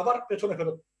আমরা যেন আবার পেছনে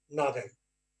ফেরত না যাই।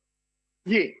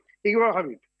 জি, ইকবাল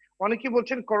হাবিব, অনেকে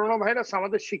বলছেন করোনা ভাইরাস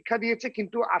আমাদের শিক্ষা দিয়েছে,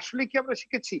 কিন্তু আসলে কি আমরা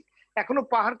শিখেছি? এখনো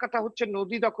পাহাড় কাটা হচ্ছে,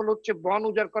 নদী দখল হচ্ছে, বন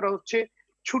উজাড় করা হচ্ছে,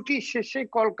 ছুটি শেষে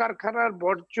কলকারখানার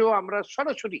বর্জ্য আমরা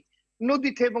সরাসরি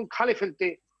নদীতে এবং খালে ফেলতে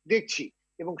দেখছি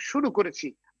এবং শুরু করেছি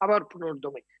আবার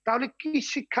পুনর্দমে। তাহলে কি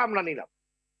শিক্ষা আমরা নিলাম?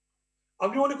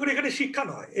 আমি মনে করি এখানে শিক্ষা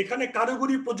নয়, এখানে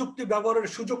কারিগরি প্রযুক্তি ব্যবহারের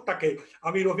সুযোগটাকে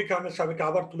আমি রফিক আহমেদ সাহেবকে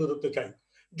আবার তুলে ধরতে চাই।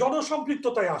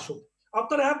 জনসম্পৃক্ততায় আসুন,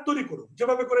 আপনারা অ্যাপ তৈরি করুন,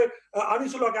 যেভাবে করে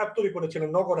আনিসুল হক অ্যাপ তৈরি করেছিলেন,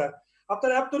 নগর অ্যাপ।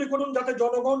 আপনারা অ্যাপ তৈরি করুন যাতে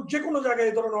জনগণ যে কোনো জায়গায়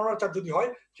এই ধরনের অনাচার যদি হয়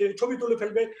সে ছবি তুলে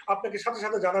ফেলবে, আপনাকে সাথে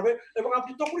সাথে জানাবে এবং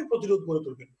আপনি তখনই প্রতিরোধ গড়ে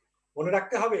তুলবেন। মনে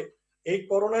রাখতে হবে এই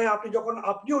করোনায়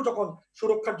আপনিও যখন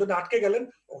সুরক্ষার জন্য আটকে গেলেন,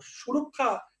 সুরক্ষা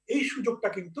এই সুযোগটা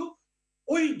কিন্তু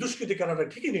ওই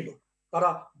দুষ্কৃতিকারীরা ঠিকই নিল। তারা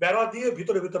বেড়া দিয়ে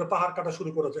ভিতরে ভিতরে পাহাড় কাটা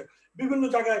শুরু করেছে, বিভিন্ন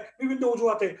জায়গায় বিভিন্ন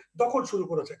অজুহাতে দখল শুরু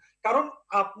করেছে। কারণ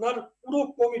আপনার পুরো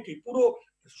কমিটি, পুরো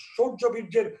শৌর্য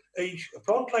বীর্যের এই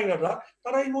ফ্রন্টলাইনাররা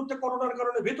তারা এই মুহূর্তে করোনার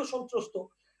কারণে ভীত সন্ত্রস্ত।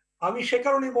 আমি সে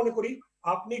কারণেই মনে করি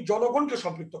আপনি জনগণকে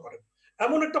সম্পৃক্ত করেন,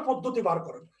 এমন একটা পদ্ধতি বার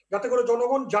করেন যাতে করে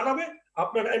জনগণ জানাবে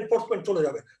আপনার এনফোর্সমেন্ট চলে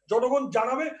যাবে, জনগণ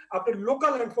জানাবে আপনার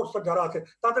লোকাল এনফোর্সার যারা আছে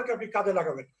তাদেরকে আপনি কাজে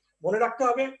লাগাবেন। মনে রাখতে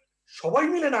হবে সবাই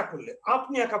মিলে না করলে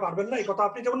আপনি একা পারবেন না, এই কথা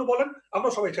আপনি যেমন বলেন আমরা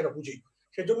সবাই সেটা বুঝি।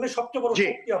 সেজন্য সবচেয়ে বড়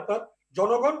শক্তি আপনার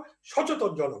জনগণ,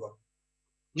 সচেতন জনগণ।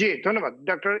 জি, ধন্যবাদ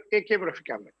ডক্টর এ কে রফিক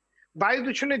আহমেদ। বায়ু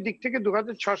দূষণের দিক থেকে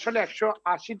 2006 সালে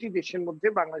 180টি দেশের মধ্যে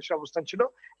বাংলাদেশের অবস্থান ছিল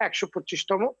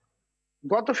 125তম।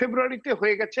 গত ফেব্রুয়ারিতে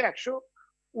হয়ে গেছে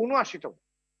 179তম।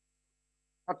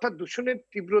 অর্থাৎ দূষণের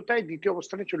তীব্রতায় দ্বিতীয়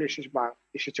অবস্থানে চলে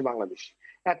এসেছে বাংলাদেশ।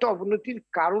 এত অবনতির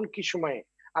কারণ কি সময়ে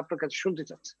আপনার কাছে শুনতে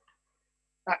চাচ্ছি।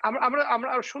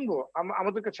 আমরা শুনবো,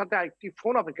 আমাদের সাথে আরেকটি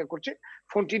ফোন অপেক্ষা করছে,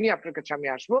 ফোনটি নিয়ে আপনার কাছে আমি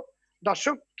আসবো।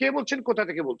 দর্শক, কে বলছেন, কোথা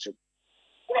থেকে বলছেন?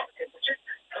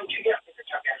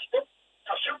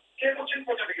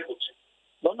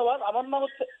 ধন্যবাদ। আমার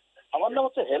নাম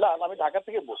হচ্ছে হেলাল, আমি ঢাকা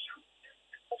থেকে বলছি।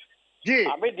 জি,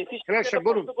 আমি ডিসি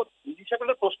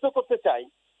সাহেবের প্রশ্ন করতে চাই।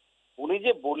 উনি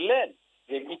যে বললেন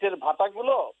যে ইটের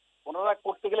ভাটাগুলো পুনরায়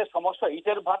করতে গেলে সমস্যা,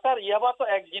 ইটের ভাটার ইয়াবা তো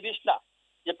এক জিনিস না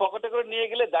যে পকেটে করে নিয়ে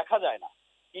গেলে দেখা যায় না।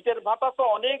 ইটের ভাটা তো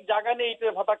অনেক জায়গা নিয়ে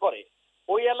ইটের ভাটা করে।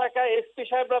 ওই এলাকায় এসপি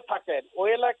সাহেবরা থাকেন, ওই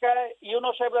এলাকায়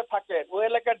ইউনো সাহেবরা থাকেন, ওই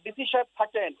এলাকার ডিসি সাহেব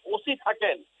থাকেন, ওসি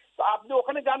থাকেন। তো আপনি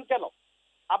ওখানে যান কেন?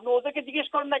 আপনি ওদেরকে জিজ্ঞেস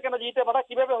করেন না কেন যে ইটের ভাটা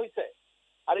কিভাবে হয়েছে?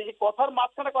 আর এই যে কথার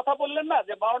মাঝখানে কথা বললেন না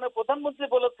যে মাননীয় প্রধানমন্ত্রী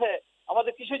বলেছে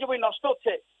আমাদের কৃষি জমি নষ্ট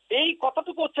হচ্ছে, এই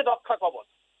কথাটুকু হচ্ছে রক্ষা কবচ।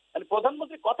 মানে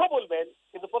প্রধানমন্ত্রী কথা বলবেন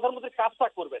কিন্তু প্রধানমন্ত্রী কাজটা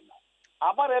করবেন না।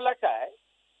 আমার এলাকায়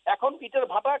এখন ইটের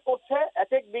ভাটা করছে,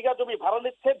 এক বিঘা জমি ভাড়া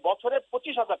নিচ্ছে, বছরে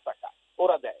 25,000 টাকা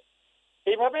ওরা দেয়।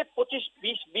 এইভাবে 25,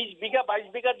 20 বিঘা 22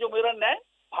 বিঘা জমি ওরা নেয়,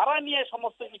 ভাড়া নিয়ে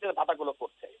সমস্ত ইটের ভাটাগুলো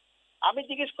করছে। আমি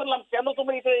জিজ্ঞেস করলাম কেন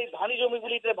তুমি এই ধানি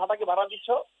জমিগুলি ইটের ভাটাকে ভাড়া দিচ্ছ?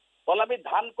 বলে আমি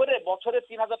ধান করে বছরে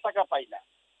 3,000 টাকা পাই না।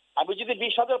 আমি যদি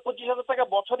 20,000 25,000 টাকা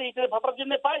বছরে ইটের ভাটার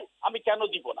জন্য পাই, আমি কেন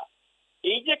দিব না?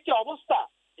 এই যে একটি অবস্থা,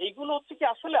 এইগুলো হচ্ছে কি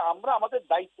আসলে আমরা আমাদের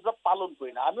দায়িত্বটা পালন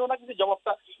করি না। আমি ওনার কিছু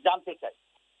জবাবটা জানতে চাই।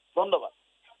 ধন্যবাদ।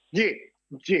 জি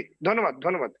জি, ধন্যবাদ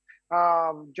ধন্যবাদ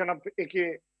জনাব এ কে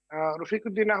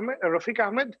রফিক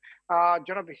আহমেদ।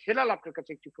 জনাব হেলাল আপনার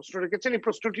কাছে একটি প্রশ্ন রেখেছেন, এই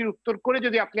প্রশ্নটির উত্তর করে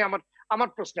যদি আপনি আমার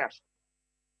প্রশ্নে আসেন।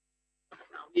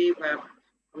 আমি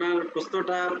ওনার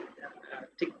প্রশ্নটা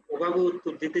ঠিক ওভাবে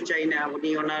উত্তর দিতে চাই না। উনি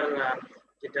ওনার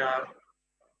যেটা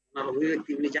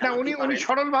উনি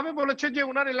সরল ভাবে বলেছে যে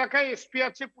ওনার এলাকায় এসপি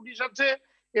আছে, পুলিশ আছে,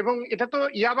 এবং এটা তো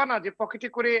ইয়াবা না যে পকেটে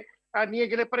করে নিয়ে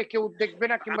গেলে পরে কেউ দেখবে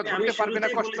না কিংবা ধরতে পারবে না,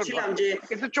 কষ্ট হবে।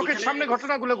 কিন্তু চোখের সামনে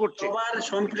ঘটনাগুলো ঘটছে। সবার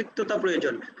সম্পৃক্ততা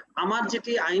প্রয়োজন। আমার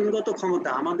যেটি আইনগত ক্ষমতা,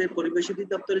 আমাদের পরিবেশ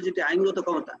অধিদপ্তরের যেটি আইনগত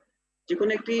ক্ষমতা, যে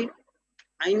কোনো একটি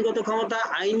আইনগত ক্ষমতা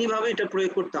আইনি ভাবে এটা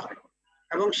প্রয়োগ করতে হয়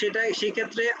এবং সেটা সেই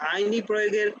ক্ষেত্রে আইনি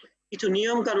প্রয়োগের কিছু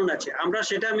নিয়ম কানুন আছে, আমরা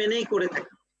সেটা মেনেই করে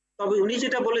থাকি। তবে উনি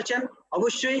যেটা বলেছেন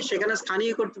অবশ্যই সেখানে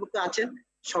স্থানীয় কর্তৃপক্ষ আছেন,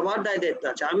 সবার দায় দায়িত্ব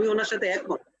আছে, আমি ওনার সাথে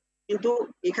একমত। কিন্তু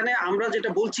এখানে আমরা যেটা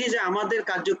বলছি যে আমাদের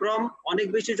কার্যক্রম অনেক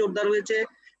বেশি জোরদার হয়েছে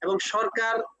এবং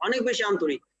সরকার অনেক বেশি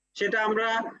আন্তরিক, সেটা আমরা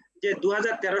যে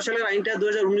 2013 সালের আইনটা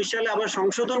 2019 সালে আবার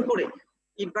সংশোধন করে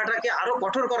ইটভাটাকে আরো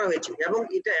কঠোর করা হয়েছে এবং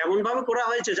এটা এমন ভাবে করা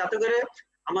হয়েছে যাতে করে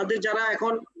আমাদের যারা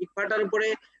এখন ইটভাটার উপরে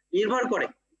নির্ভর করে,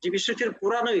 যে বিশেষ করে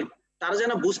পুরানো ইট, তারা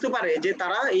যেন বুঝতে পারে যে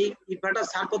তারা এই ইটভাটার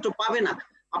ছাড়পত্র পাবে না।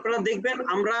 আপনারা দেখবেন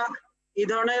আমরা এই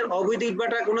ধরনের অবৈধ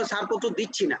ইটভাটা কোনো ছাড়পত্র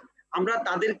দিচ্ছি না, আমরা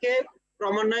তাদেরকে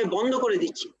ক্রমান্বয়ে বন্ধ করে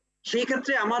দিচ্ছি। সেই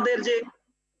ক্ষেত্রে আমাদের যে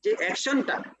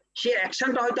অ্যাকশনটা, সেই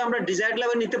অ্যাকশনটা হয়তো আমরা ডিজায়ার্ড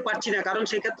লেভেল নিতে পারছি না, কারণ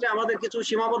সেক্ষেত্রে আমাদের কিছু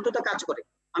সীমাবদ্ধতা কাজ করে।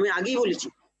 আমি আগেই বলেছি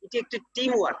এটি একটি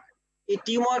টিম ওয়ার্ক, এই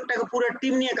টিম ওয়ার্কটাকে পুরো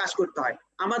টিম নিয়ে কাজ করতে হয়।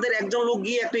 আমাদের একজন লোক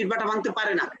গিয়ে একটা ইটভাটা ভাঙতে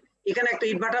পারে না, এখানে একটা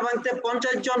ইটভাটা ভাঙতে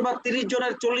 50 জন বা 30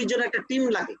 জনের 40 জনের একটা টিম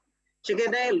লাগে,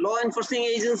 সেখানে ল এনফোর্সিং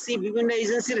এজেন্সি, বিভিন্ন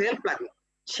এজেন্সির হেল্প লাগে।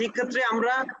 সেক্ষেত্রে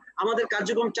আমরা আমাদের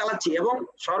কার্যক্রম চালাচ্ছি এবং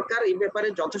সরকার এই ব্যাপারে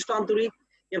যথেষ্ট আন্তরিক,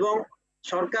 এবং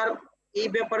সরকার এই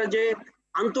ব্যাপারে যে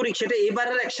আন্তরিক সেটা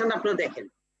এবারের অ্যাকশন আপনারা দেখেন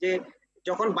যে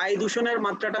যখন বায়ু দূষণের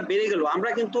মাত্রাটা বেড়ে গেল, আমরা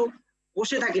কিন্তু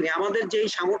বসে থাকিনি, আমাদের যে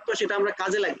সামর্থ্য সেটা আমরা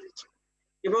কাজে লাগিয়েছি।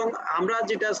 এবং আমরা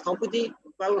যেটা স্থপতি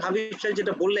হাবিব সাহেব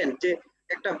যেটা বললেন যে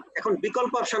একটা এখন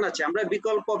বিকল্প অপশন আছে, আমরা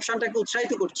বিকল্প অপশনটাকে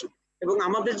উৎসাহিত করছি এবং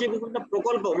আমাদের যে বিভিন্ন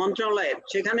প্রকল্প মন্ত্রণালয়ের,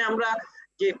 সেখানে আমরা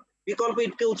যে বিকল্প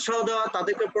ইটকে উৎসাহ দেওয়া,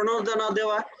 তাদেরকে প্রণোদনা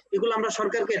দেওয়া, এগুলো আমরা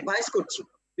সরকারকে অ্যাডভাইস করছি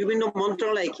বিভিন্ন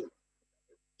মন্ত্রণালয়কে।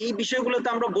 এই বিষয়গুলোতে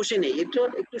আমরা বসে নেই,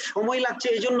 একটু সময় লাগছে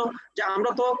এই জন্য যে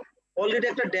আমরা তো অলরেডি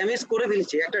একটা ড্যামেজ করে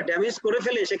ফেলেছি, একটা ড্যামেজ করে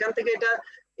ফেলে সেখান থেকে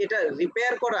এটা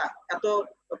রিপেয়ার করা এত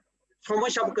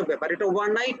সময় সাপেক্ষ ব্যাপার। এটা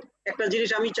ওভারনাইট একটা জিনিস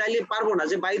আমি চাইলে পারবো না।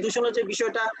 যে বায়ু দূষণের যে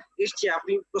বিষয়টা এসছে,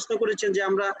 আপনি প্রশ্ন করেছেন যে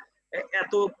আমরা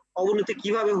এত অবনতি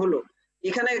কিভাবে হলো,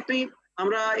 এখানে একটি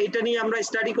আমরা এটা নিয়ে আমরা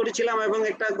স্টাডি করেছিলাম এবং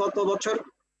একটা গত বছর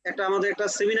আমাদের একটা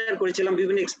সেমিনার করেছিলাম,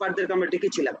 বিভিন্ন এক্সপার্টদেরকে আমরা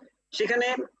ডেকেছিলাম। সেখানে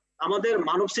আমাদের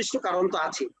মানব সৃষ্ট কারণ তো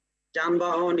আছে,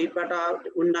 যানবাহন, ইটভাটা,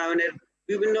 উন্নয়নের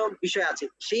বিভিন্ন বিষয় আছে,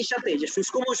 সেই সাথে যে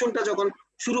শুষ্ক মৌসুমটা যখন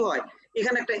শুরু হয়,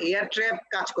 এখানে একটা এয়ার ট্র্যাপ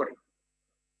কাজ করে।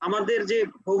 আমাদের যে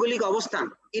ভৌগোলিক অবস্থান,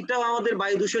 এটাও আমাদের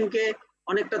বায়ু দূষণকে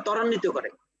অনেকটা ত্বরান্বিত করে।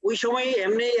 ওই সময়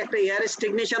এমনি একটা এয়ার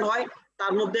স্টেগনেশন হয়,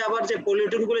 তার মধ্যে আবার যে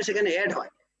পলিউশন গুলো সেখানে অ্যাড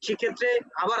হয়। সেক্ষেত্রে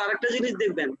আবার আরেকটা জিনিস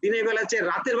দেখবেন, দিনের বেলা চেয়ে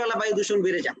রাতের বেলা বায়ু দূষণ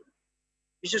বেড়ে যায়,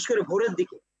 বিশেষ করে ভোরের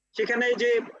দিকে। সেখানে যে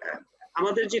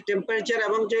আমাদের যে টেম্পারেচার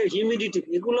এবং যে হিউমিডিটি,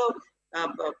 এগুলো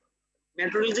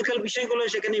মেট্রোলজিক্যাল বিষয়গুলো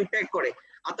সেখানে ইম্প্যাক্ট করে।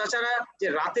 আর তাছাড়া যে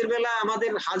রাতের বেলা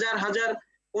আমাদের হাজার হাজার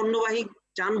পণ্যবাহী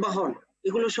যানবাহন,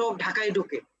 এগুলো সব ঢাকায়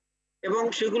ঢোকে এবং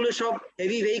সেগুলো সব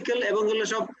হেভি ভেহিকেল এবং এগুলো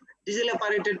সব ডিজেল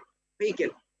অপারেটেড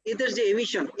ভেহিকেল। এদের যে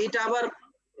এমিশন, এটা আবার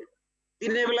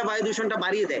দিনের বেলা বায়ু দূষণটা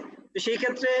বাড়িয়ে দেয়। তো সেই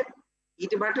ক্ষেত্রে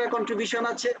ইটভাটার কন্ট্রিবিউশন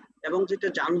আছে এবং যেটা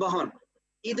যানবাহন,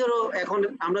 এদেরও এখন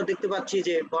আমরা দেখতে পাচ্ছি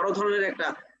যে বড় ধরনের একটা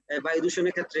বায়ু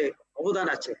দূষণের ক্ষেত্রে অবদান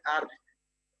আছে। আর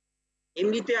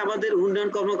এমনিতে আমাদের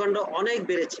উন্নয়ন কর্মকাণ্ড অনেক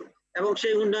বেড়েছে এবং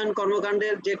সেই উন্নয়ন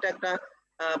কর্মকাণ্ডের যেটা একটা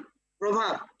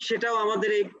প্রভাব, সেটাও আমাদের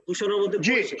এই দূষণের মধ্যে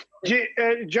পড়েছে। জি,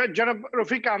 জনাব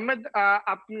রফিক আহমেদ,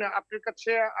 আপনার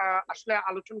কাছে আসলে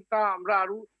আলোচনাটা আমরা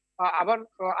আরো আবার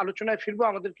আলোচনায় ফিরবো,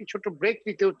 আমাদের কি ছোট ব্রেক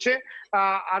নিতে হচ্ছে।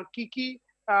 আর কি কি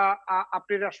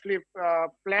আপনার আসলে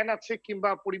প্ল্যান আছে কিংবা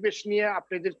পরিবেশ নিয়ে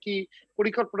আপনাদের কি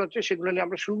পরিকল্পনা আছে, সেগুলো নিয়ে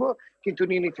আমরা শুনবো, কিন্তু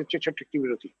নিয়ে নিতে হচ্ছে ছোট্ট একটি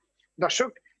বিরতি।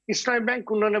 দর্শক, ইসলামী ব্যাংক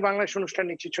উন্নয়নে বাংলাদেশ অনুষ্ঠান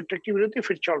নিচ্ছে ছোট্ট একটি বিরতি,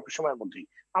 ফিরছে অল্প সময়ের মধ্যেই,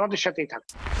 আমাদের সাথেই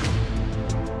থাকুন।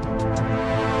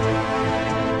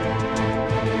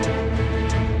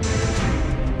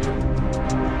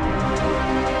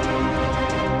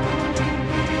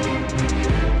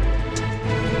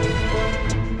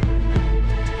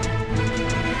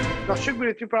 দর্শক,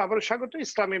 বিরতির পর আবারও স্বাগত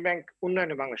ইসলামী ব্যাংক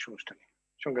উন্নয়নে বাংলাদেশ অনুষ্ঠানে,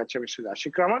 সঙ্গে আছে আমি সৈয়দ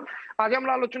আশিক রহমান। আজ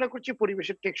আমরা আলোচনা করছি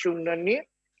পরিবেশের টেকসই উন্নয়ন নিয়ে।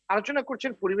 আলোচনা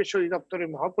করছেন পরিবেশ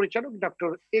অধিদপ্তরের মহাপরিচালক ডক্টর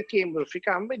AK রফিক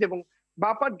আহমেদ এবং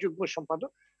বাপার যুগ্ম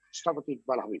সম্পাদক স্থপতি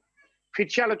ইকবাল হাবিব।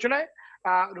 ফিরছি আলোচনায়।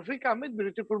 রফিক আহমেদ,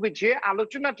 বিরতির পূর্বে যে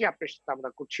আলোচনাটি আপনার সাথে আমরা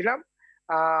করছিলাম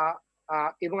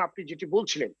এবং আপনি যেটি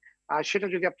বলছিলেন সেটা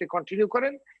যদি আপনি কন্টিনিউ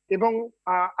করেন, এবং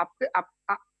আপনি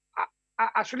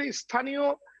আসলে স্থানীয়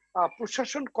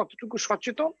প্রশাসন কতটুকু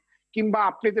সচেতন, কিংবা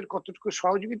আপনাদের কতটুকু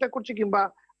সহযোগিতা করছে, কিংবা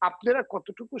আপনারা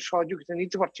কতটুকু সহযোগিতা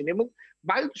নিতে পারছেন। এবং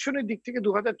বায়ু দূষণের দিক থেকে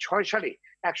 2006 সালে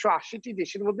 180টি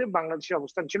দেশের মধ্যে বাংলাদেশের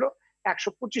অবস্থান ছিল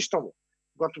 125তম,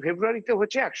 গত ফেব্রুয়ারিতে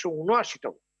হচ্ছে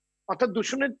 179তম, অর্থাৎ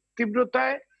দূষণের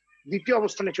তীব্রতায় দ্বিতীয়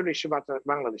অবস্থানে চলে এসে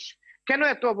বাংলাদেশ। কেন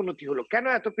এত অবনতি হলো, কেন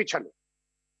এত পেছালো?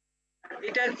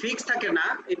 এটা ফিক্স থাকে না,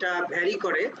 এটা ভ্যারি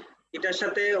করে, এটার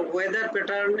সাথে ওয়েদার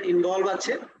প্যাটার্ন ইনভলভ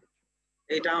আছে,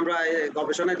 এটা আমরা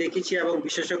গবেষণায় দেখেছি এবং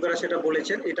বিশেষজ্ঞরা সেটা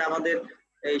বলেছেন। এটা আমাদের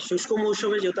এই শুষ্ক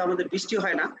মৌসুমে যেহেতু আমাদের বৃষ্টি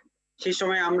হয় না, সেই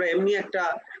সময় আমরা এমনি একটা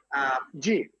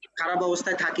খারাপ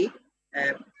অবস্থায় থাকি,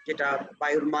 যেটা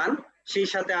বায়ুর মান, সেই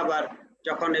সাথে আবার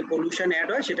যখন এই পলিউশন অ্যাড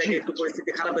হয় সেটাকে একটু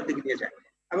পরিস্থিতি খারাপের দিকে নিয়ে যায়।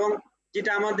 এবং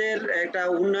যেটা আমাদের একটা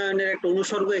উন্নয়নের একটা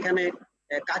অনুসর্গ এখানে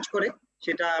কাজ করে,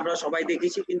 সেটা আমরা সবাই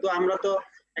দেখেছি। কিন্তু আমরা তো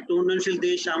একটা উন্নয়নশীল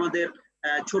দেশ, আমাদের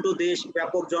ছোট দেশ,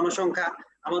 ব্যাপক জনসংখ্যা,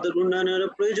 আমাদের উন্নয়নের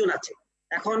প্রয়োজন আছে।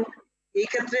 এখন এই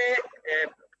ক্ষেত্রে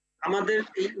আমাদের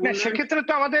এই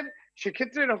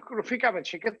সেক্ষেত্রে রফিক আহমেদ,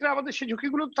 সেক্ষেত্রে আমাদের সেই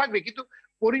ঝুঁকিগুলো থাকবে, কিন্তু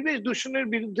পরিবেশ দূষণের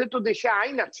বিরুদ্ধে তো দেশে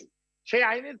আইন আছে। সেই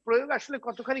আইনের প্রয়োগ আসলে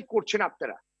কতখানি করছেন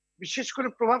আপনারা? বিশেষ করে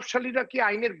প্রভাবশালীরা কি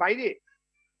আইনের বাইরে?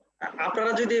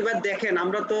 আপনারা যদি এবার দেখেন,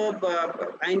 আমরা তো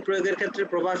আইন প্রয়োগের ক্ষেত্রে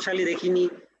প্রভাবশালী দেখিনি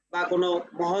বা কোনো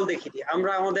মহল দেখিনি,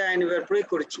 আমরা আমাদের আইন প্রয়োগ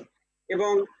করেছি।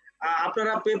 এবং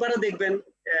আপনারা পেপারে দেখবেন,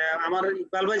 আমার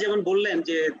ইকবাল ভাই যেমন বললেন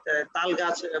যে তাল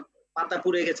গাছ পাতা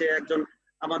পুড়ে গেছে, একজন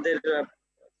আমাদের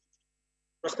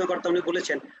প্রশ্নকর্তা উনি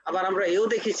বলেছেন। আবার আমরা এও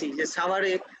দেখেছি যে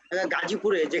সাভারে,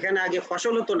 গাজীপুরে যেখানে আগে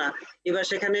ফসল হতো না, এবার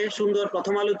সেখানে সুন্দর,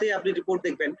 প্রথম আলোতেই আপনি রিপোর্ট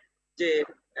দেখবেন যে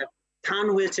ধান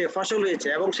হয়েছে, ফসল হয়েছে,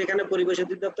 এবং সেখানে পরিবেশ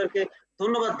অধিদপ্তরকে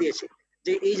ধন্যবাদ দিয়েছে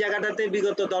যে এই জায়গাটাতে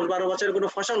বিগত 10-12 বছর কোনো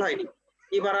ফসল হয়নি।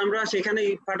 এবার আমরা সেখানে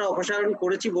ইটভাটা অপসারণ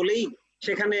করেছি বলেই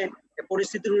সেখানে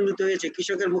পরিস্থিতির উন্নতি হয়েছে,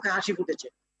 কৃষকের মুখে হাসি ফুটেছে।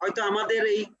 হয়তো আমাদের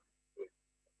এই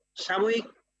সাময়িক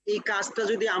এই কাজটা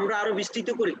যদি আমরা আরো বিস্তৃত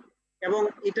করি এবং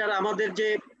এটার আমাদের যে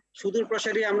সুদূর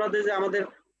প্রসারী আমাদের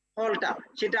ফলটা,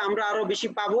 সেটা আমরা আরো বেশি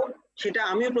পাবো, সেটা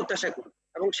আমিও প্রত্যাশা করি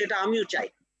এবং সেটা আমিও চাই।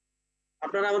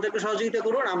 আপনারা আমাদেরকে সহযোগিতা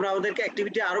করুন, আমরা আমাদেরকে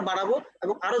অ্যাক্টিভিটি আরো বাড়াবো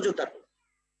এবং আরো জোরদার করব।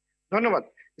 ধন্যবাদ।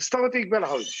 ইসলামত ইকবাল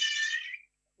হল,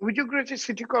 অভিযোগ রয়েছে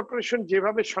সিটি কর্পোরেশন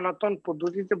যেভাবে সনাতন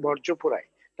পদ্ধতিতে বর্জ্য পোড়ায়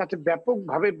তাতে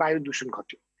ব্যাপকভাবে বায়ু দূষণ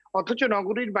ঘটে, অথচ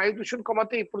নগরীর বায়ু দূষণ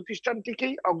কমাতে এই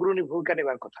প্রতিষ্ঠানটিকেই অগ্রণী ভূমিকা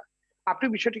নেবার কথা। আপনি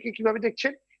বিষয়টিকে কিভাবে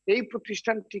দেখছেন? এই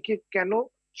প্রতিষ্ঠানটিকে কেন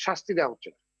শাস্তি দেওয়া হচ্ছে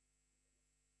না?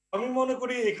 আমি মনে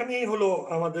করি এখানেই হলো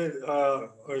আমাদের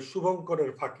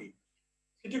শুভঙ্করের ফাঁকি।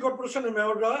 সিটি কর্পোরেশনের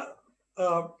মেয়ররা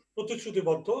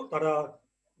প্রতিশ্রুতিবদ্ধ, তারা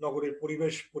নগরের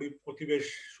পরিবেশ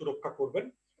সুরক্ষা করবেন,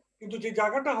 কিন্তু যে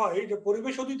জায়গাটা হয় যে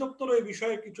পরিবেশ অধিদপ্তর এই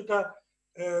বিষয়ে কিছুটা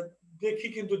দেখি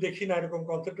কিন্তু দেখি না এরকম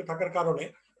কনসেপ্টে থাকার কারণে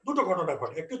দুটো ঘটনা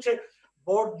ঘটে। একটি হচ্ছে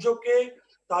বর্জ্যকে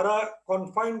তারা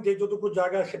কনফাইন যে যতটুকু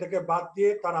জায়গা সেটাকে বাদ দিয়ে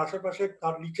তার আশেপাশে,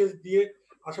 তার নিচে দিয়ে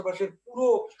আশেপাশের পুরো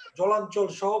জলাঞ্চল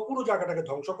সহ পুরো জায়গাটাকে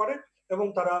ধ্বংস করে এবং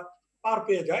তারা পার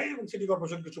পেয়ে যায় এবং সিটি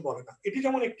কর্পোরেশন কিছু বলে না। এটি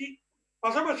যেমন একটি।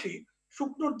 পাশাপাশি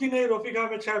শুকনোর দিনে রফিক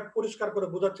আহমেদ সাহেব পরিষ্কার করে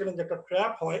বোঝাচ্ছিলেন যে একটা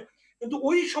ট্র্যাপ হয়, কিন্তু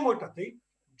ওই সময়টাতেই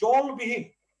জলবিহীন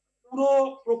পুরো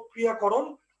প্রক্রিয়াকরণ,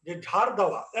 যে ঝাড়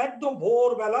দেওয়া, একদম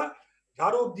ভোরবেলা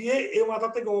ঝাড়ু দিয়ে এ মাথা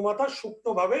থেকে ও মাথা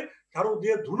শুকনো ভাবে ঝাড়ু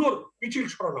দিয়ে ধুলোর পিছিল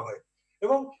সরানো হয়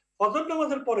এবং ফজর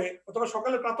নামাজের পরে অথবা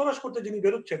সকালে প্রাতরাশ করতে যিনি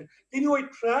বেরোচ্ছেন তিনি ওই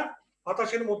ট্র্যাপ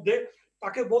বাতাসের মধ্যে,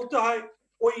 তাকে বলতে হয়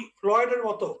ওই ফ্লয়েডের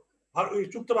মতো ওই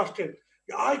যুক্তরাষ্ট্রের,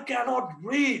 I cannot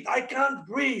breathe, I can't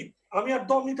breathe, আমি আর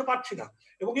দম নিতে পারছি না।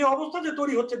 এবং এই অবস্থা যে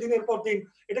তৈরি হচ্ছে দিনের পর দিন,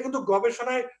 এটা কিন্তু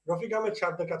গবেষণায় রফিক আহমেদ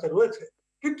সাহেবদের কাছে রয়েছে,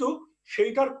 কিন্তু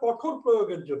সেইটার কঠোর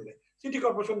প্রয়োগের জন্য সিটি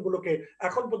কর্পোরেশন গুলোকে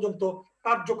এখন পর্যন্ত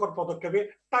কার্যকর পদক্ষেপে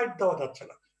টাইট দেওয়া যাচ্ছে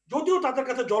না। যদিও তাদের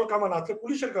কাছে জল কামান আছে,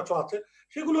 পুলিশের কাছে আছে,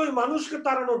 সেগুলো ওই মানুষকে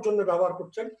তাড়ানোর জন্য ব্যবহার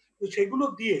করছেন। সেগুলো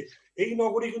দিয়ে এই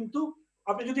নগরী কিন্তু,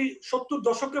 আপনি যদি 70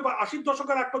 দশকে বা 80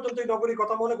 দশকের আগ পর্যন্ত এই নগরীর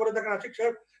কথা মনে করে দেখেন আশিক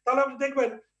সাহেব, তাহলে আপনি দেখবেন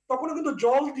তখনও কিন্তু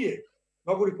জল দিয়ে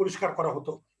নগরী পরিষ্কার করা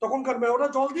হতো। তখনকার মেয়ররা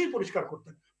জল দিয়ে পরিষ্কার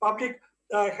করতেন, পাবলিক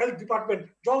হেলথ ডিপার্টমেন্ট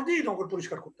জল দিয়ে নগর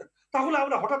পরিষ্কার করতেন। তাহলে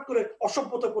আমরা হঠাৎ করে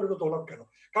অসভ্যতায় পরিণত হলাম কেন?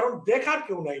 কারণ দেখার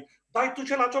কেউ নাই,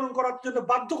 দায়িত্বশীল আচরণ করার জন্য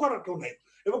বাধ্য করার কেউ নাই।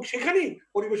 এবং সেখানেই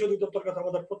পরিবেশ অধিদপ্তরের কাছে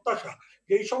আমাদের প্রত্যাশা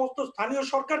যে এই সমস্ত স্থানীয়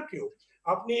সরকারকেও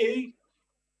আপনি এই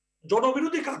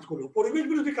জনবিরোধী কাজগুলো, পরিবেশ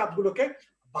বিরোধী কাজগুলোকে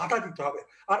বাধা দিতে হবে।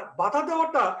 আর বাধা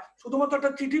দেওয়াটা শুধুমাত্র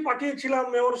একটা চিঠি পাঠিয়েছিলাম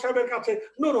মেয়র সাহেবের কাছে,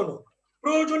 নো নো নো,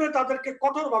 প্রয়োজনে তাদেরকে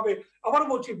কঠোরভাবে, আবার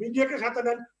বলছি, মিডিয়াকে সাথে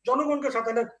নেন, জনগণকে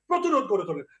সাথে নেন, প্রতিরোধ করে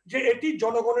তোলেন যে এটি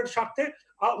জনগণের স্বার্থে,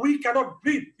 we cannot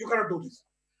breathe, you cannot do this.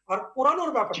 আর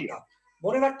পোড়ানোর ব্যাপারটা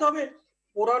মনে রাখতে হবে,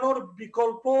 পোড়ানোর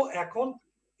বিকল্প এখন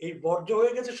এই বর্জ্য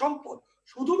হয়ে গেছে সম্পদ।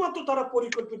 শুধুমাত্র তারা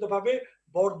পরিকল্পিতভাবে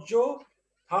বর্জ্য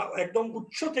একদম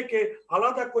উৎস থেকে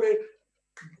আলাদা করে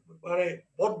মানে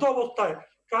বদ্ধ অবস্থায়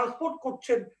ট্রান্সপোর্ট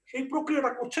করছেন, সেই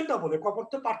প্রক্রিয়াটা করছেন না বলে,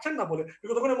 করতে পারছেন না বলে,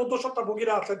 ওখানে মধ্যস্বত্বা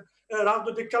ভোগীরা আছেন,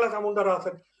 রাজনৈতিক চালা চামুন্ডারা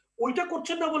আছেন, ওইটা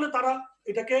করছেন না বলে তারা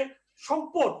এটাকে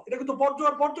সম্পদ, এটা কিন্তু বর্জ্য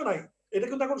আর বর্জ্য নাই, এটা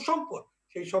কিন্তু এখন সম্পদ,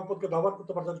 সেই সম্পদকে ব্যবহার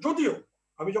করতে পারছেন। যদিও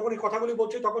আমি যখন এই কথাগুলি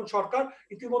বলছি তখন সরকার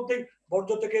ইতিমধ্যেই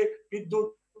বর্জ্য থেকে বিদ্যুৎ,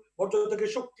 বর্জ্য থেকে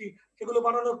শক্তি, সেগুলো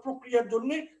বানানোর প্রক্রিয়ার জন্য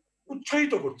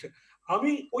উৎসাহিত করছে।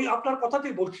 আমি ওই আপনার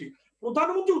কথাতেই বলছি,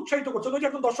 প্রধানমন্ত্রী উৎসাহিত করছেন, ওই যে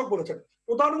এখন দর্শক বলেছেন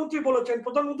প্রধানমন্ত্রী বলেছেন,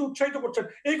 প্রধানমন্ত্রী উৎসাহিত করছেন,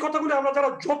 এই কথাগুলি আমরা যারা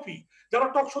জপি, যারা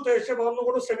টক শোতে এসে বা অন্য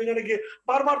কোনো সেমিনারে গিয়ে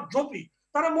বারবার জপি,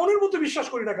 তারা মনের মধ্যে বিশ্বাস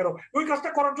করি না কেন ওই কাজটা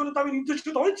করার জন্য তো আমি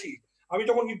নির্দেশিত হয়েছি। আমি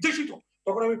যখন নির্দেশিত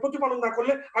তখন আমি প্রতিপালন না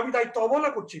করলে আমি দায়িত্ব অবহেলা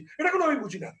করছি, এটা কোনো আমি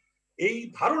বুঝি না। এই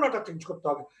ধারণাটা চেঞ্জ করতে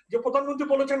হবে যে প্রধানমন্ত্রী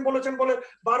বলেছেন বলে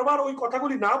বারবার ওই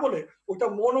কথাগুলি না বলে ওইটা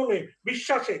মননে,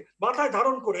 বিশ্বাসে, মাথায়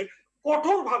ধারণ করে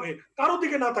কঠোরভাবে কারো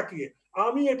দিকে না তাকিয়ে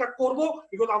আমি এটা করব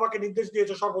বিকজ আমাকে নির্দেশ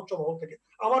দিয়েছে সর্বোচ্চ মহল থেকে,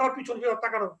 আমার আর পিছন ফিরে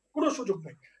তাকানোর কোনো সুযোগ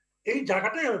নেই। এই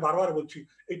জায়গাটাই আমি বারবার বলছি,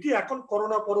 এটি এখন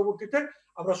করোনা পরবর্তীতে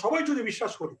আমরা সবাই যদি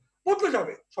বিশ্বাস করি বদলে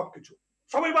যাবে সবকিছু,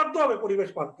 সবাই বাধ্য হবে পরিবেশ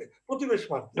মানতে, প্রতিবেশ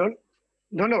মানতে।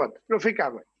 ধন্যবাদ রফিক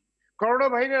আহমেদ। করোনা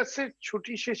ভাইরাসের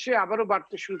ছুটি শেষে আবারও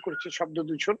বাড়তে শুরু করেছে শব্দ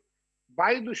দূষণ,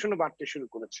 বায়ু দূষণও বাড়তে শুরু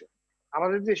করেছে।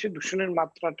 আমাদের দেশে দূষণের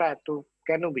মাত্রাটা এত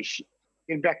কেন বেশি,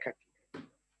 এর ব্যাখ্যা কি?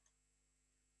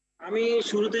 আমি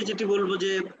শুরুতে যেটি বলবো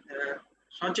যে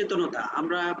সচেতনতা।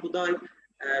 আমরা বোধহয়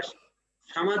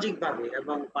সামাজিক ভাবে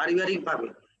এবং পারিবারিক ভাবে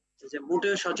যে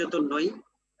মোটেও সচেতন নই।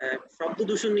 শব্দ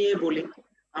দূষণ নিয়ে বলি,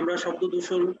 আমরা শব্দ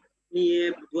দূষণ নিয়ে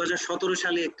 2017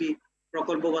 সালে একটি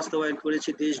প্রকল্প বাস্তবায়ন করেছি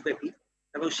দেশব্যাপী,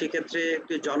 এবং সেক্ষেত্রে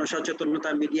একটি জনসচেতনতা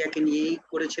মিডিয়াকে নিয়েই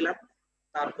করেছিলাম।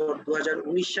 তারপর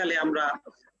 2019 সালে আমরা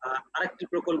আরেকটি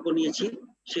প্রকল্প নিয়েছি,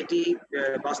 সেটি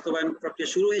বাস্তবায়ন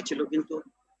প্রক্রিয়া শুরু হয়েছিল কিন্তু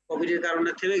কোভিডের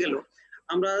কারণে থেমে গেল।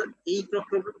 আমরা এই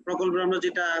প্রকল্পে আমরা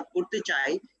যেটা করতে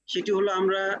চাই সেটি হলো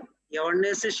আমরা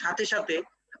অ্যাওয়ারনেস এর সাথে সাথে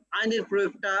আইনের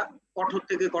প্রয়োগটা কঠোর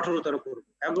থেকে কঠোরতর করব,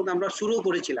 এবং আমরা শুরু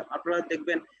করেছিলাম। আপনারা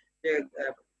দেখবেন যে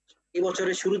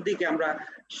এবছরের শুরুর দিকে আমরা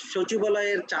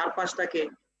সচিবালয়ের চারপাশটাকে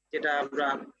যেটা আমরা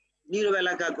নীরব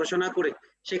এলাকা ঘোষণা করে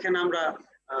সেখানে আমরা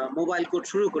মোবাইল কোড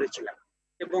শুরু করেছিলাম,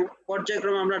 এবং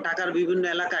পর্যায়ক্রমে আমরা ঢাকার বিভিন্ন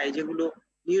এলাকায় যেগুলো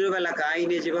নীরব এলাকা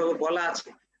আইনে যেভাবে বলা আছে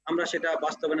আমরা সেটা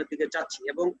বাস্তবায়নের দিকে যাচ্ছি।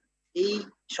 এবং এই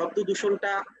শব্দ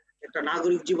দূষণটা একটা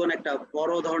নাগরিক জীবন একটা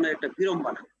বড় ধরনের একটা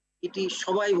বিড়ম্বনা, এটি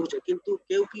সবাই বুঝে, কিন্তু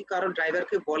কেউ কি কারো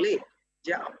ড্রাইভারকে বলে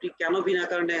যে আপনি কেন বিনা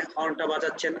কারণে হর্নটা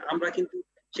বাজাচ্ছেন? আমরা কিন্তু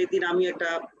সেদিন আমি একটা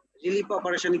রিলিফ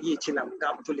অপারেশনে গিয়েছিলাম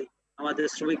গাবতলী আমাদের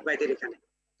শ্রমিক ভাইদের এখানে,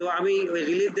 তো আমি ওই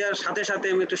রিলিফ দেওয়ার সাথে সাথে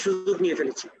আমি একটা সুযোগ নিয়ে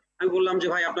ফেলেছি। আমি বললাম যে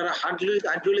ভাই আপনারা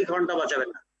হাইড্রোলিক হর্নটা বাজাবেন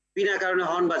না, বিনা কারণে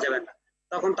হর্ন বাজাবেন না।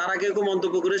 তখন তারা কেউ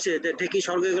মন্তব্য করেছে যে ঢেকি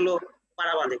স্বর্গে গেল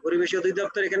পাড়া বাঁধে, পরিবেশ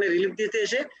অধিদপ্তর এখানে রিলিফ দিতে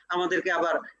এসে আমাদেরকে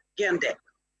আবার জ্ঞান দেয়।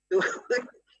 তো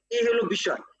এই হলো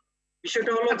বিষয়।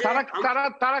 বিষয়টা হলো যে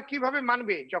তারা কিভাবে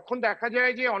মানবে যখন দেখা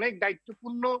যায় যে অনেক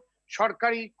দায়িত্বপূর্ণ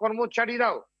সরকারি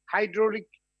কর্মচারীরাও হাইড্রোলিক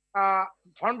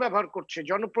হর্ন ব্যবহার করছে,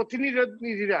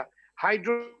 জনপ্রতিনিধিরা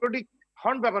হাইড্রোলিক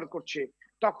হর্ন ব্যবহার করছে,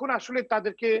 তখন আসলে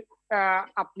তাদেরকে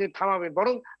আপনি থামাবেন?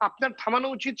 বরং আপনার থামানো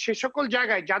উচিত সে সকল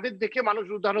জায়গায় যাদের দেখে মানুষ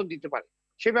উদাহরণ দিতে পারে,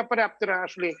 সে ব্যাপারে আপনারা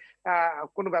আসলে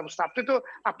কোনো ব্যবস্থা।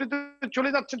 আপনি তো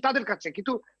চলে যাচ্ছেন তাদের কাছে,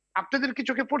 কিন্তু আপনাদের কি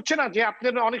চোখে পড়ছে না যে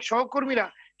আপনার অনেক সহকর্মীরা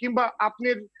কিংবা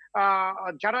আপনার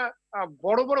যারা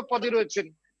বড় বড় পদে রয়েছেন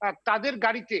তাদের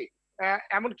গাড়িতে,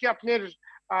 এমনকি আপনার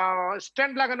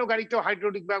স্ট্যান্ড লাগানো গাড়িতেও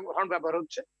হাইড্রোলিক হর্ন ব্যবহার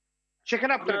হচ্ছে,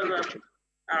 সেখানে আপনার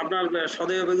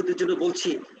সদয় অবগতির জন্য বলছি,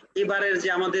 এবারের যে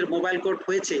আমাদের মোবাইল কোর্ট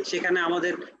হয়েছে সেখানে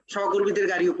আমাদের সহকর্মীদের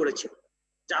গাড়িও পড়েছে,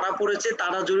 যারা পড়েছে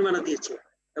তারা জরিমানা দিয়েছে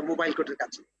মোবাইল কোর্টের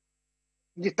কাছে।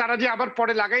 যে তারা যে আবার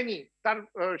পরে লাগায়নি তার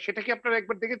সেটা কি আপনারা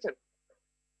একবার দেখেছেন?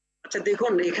 আচ্ছা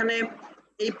দেখুন, এখানে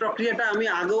এই প্রক্রিয়াটা আমি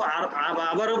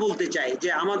আবারও বলতে চাই যে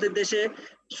আমাদের দেশে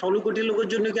 16 কোটি লোকের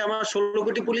জন্য কি আমার 16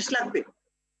 কোটি পুলিশ লাগবে?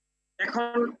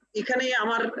 এখন এখানে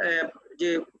আমার যে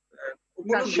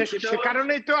সে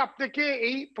কারণেই তো আপনাকে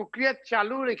এই প্রক্রিয়া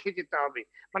চালু রেখে যেতে হবে,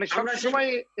 মানে সবসময়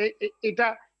এটা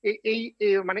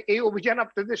মানে এই অভিযান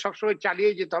আপনাদের সবসময়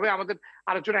চালিয়ে যেতে হবে। আমাদের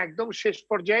আলোচনা একদম শেষ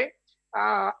পর্যায়ে।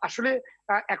 আসলে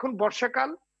এখন বর্ষাকাল,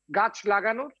 গাছ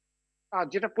লাগানোর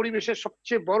যেটা পরিবেশের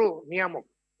সবচেয়ে বড় নিয়ামক,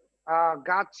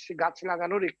 গাছ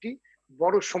লাগানোর একটি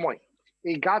বড় সময়।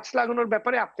 এই গাছ লাগানোর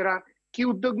ব্যাপারে আপনারা কি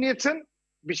উদ্যোগ নিয়েছেন?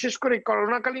 বিশেষ করে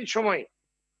করোনাকালীন সময়ে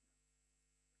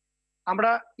আমরা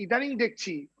ইদানিং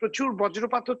দেখছি প্রচুর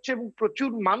বজ্রপাত হচ্ছে এবং প্রচুর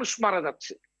মানুষ মারা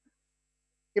যাচ্ছে,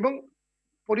 এবং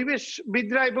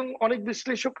পরিবেশবিদরা এবং অনেক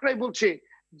বিশ্লেষকরাই বলছে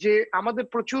যে আমাদের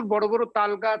প্রচুর বড় বড়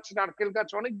তাল গাছ, নারকেল গাছ,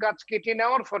 অনেক গাছ কেটে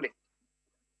নেওয়ার ফলে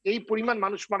এই পরিমাণ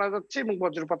মানুষ মারা যাচ্ছে এবং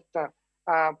বজ্রপাতটা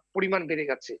পরিমাণ বেড়ে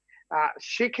গেছে।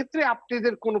 সেক্ষেত্রে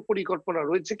আপনাদের কোনো পরিকল্পনা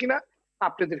রয়েছে কিনা,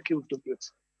 আপনাদের কি উদ্যোগ রয়েছে?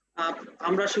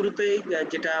 আমরা শুরুতেই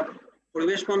যেটা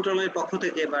পরিবেশ মন্ত্রণালয়ের পক্ষ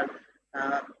থেকে এবার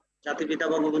জাতির পিতা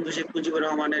বঙ্গবন্ধু শেখ মুজিবুর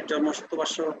রহমানের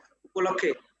জন্মশতবর্ষ উপলক্ষে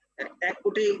 1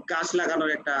 কোটি গাছ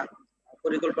লাগানোর একটা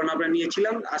পরিকল্পনা আমরা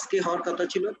নিয়েছিলাম। আজকে হওয়ার কথা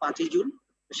ছিল 5ই জুন,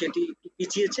 সেটি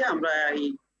পিছিয়েছে। আমরা এই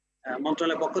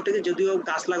মন্ত্রণালয়ের পক্ষ থেকে, যদিও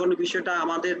গাছ লাগানোর বিষয়টা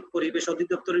আমাদের পরিবেশ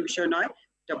অধিদপ্তরের বিষয় নয়,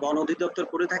 এটা বন অধিদপ্তর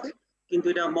করে থাকে, কিন্তু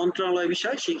এটা মন্ত্রণালয়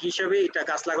বিষয়, সেই হিসাবে এটা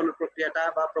গাছ লাগানোর প্রক্রিয়াটা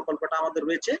বা প্রকল্পটা আমাদের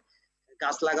রয়েছে।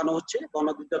 গাছ লাগানো হচ্ছে, বন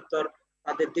অধিদপ্তর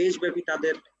তাদের দেশব্যাপী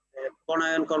তাদের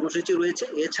বনায়ন কর্মসূচি রয়েছে।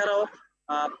 এছাড়াও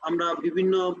আমরা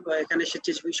বিভিন্ন এখানে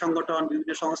স্বেচ্ছাসেবী সংগঠন,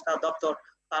 বিভিন্ন সংস্থা, দপ্তর,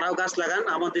 তারাও গাছ লাগান।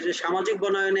 আমাদের যে সামাজিক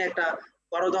বনায়নে একটা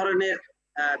বড় ধরনের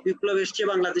বিপ্লব এসছে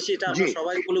বাংলাদেশে, এটা আমরা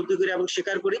সবাই উপলব্ধি করি এবং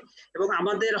স্বীকার করি। এবং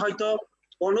আমাদের হয়তো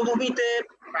বনভূমিতে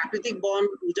প্রাকৃতিক বন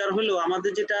উজাড় হলেও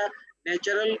আমাদের যেটা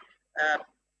ন্যাচারাল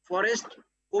ফরেস্ট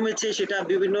কমেছে, সেটা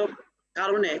বিভিন্ন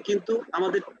কারণে কিন্তু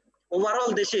আমাদের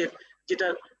ওভারঅল দেশের যেটা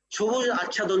সবুজ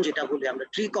আচ্ছাদন যেটা বলি আমরা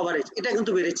ট্রি কভারেজ, এটা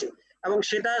কিন্তু বেড়েছে। এবং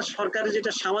সেটা সরকারের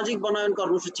যেটা সামাজিক বনায়ন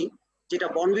কর্মসূচি যেটা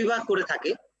বন বিভাগ করে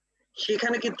থাকে,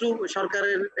 সেখানে কিন্তু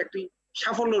সরকারের একটি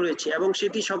সাফল্য রয়েছে এবং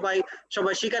সেটি সবাই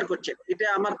স্বীকার করছে। এটা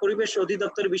আমার পরিবেশ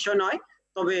অধিদপ্তরের বিষয় নয়,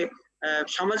 তবে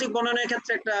সামাজিক বনায়নের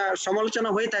ক্ষেত্রে একটা সমালোচনা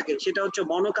হয়ে থাকে, সেটা হচ্ছে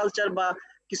মনোকালচার বা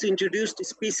কিছু ইন্ট্রোডিউসড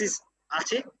স্পিসিস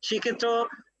আছে, সেক্ষেত্রেও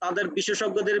তাদের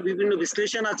বিশেষজ্ঞদের বিভিন্ন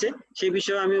বিশ্লেষণ আছে, সেই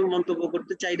বিষয়ে আমি মন্তব্য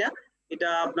করতে চাই না, এটা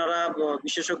আপনারা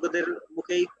বিশেষজ্ঞদের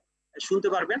মুখেই শুনতে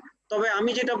পারবেন। তবে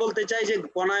আমি যেটা বলতে চাই যে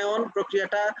বনায়ন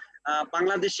প্রক্রিয়াটা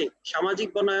বাংলাদেশে সামাজিক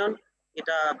বনায়ন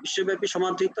এটা বিশ্বব্যাপী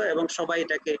সমাদৃত এবং সবাই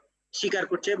এটাকে স্বীকার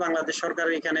করছে। বাংলাদেশ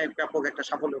সরকারের এখানে ব্যাপক একটা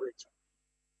সাফল্য রয়েছে।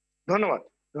 ধন্যবাদ।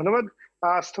 ধন্যবাদ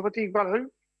স্থপতি ইকবাল হল।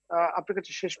 আপনার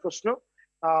কাছে শেষ প্রশ্ন,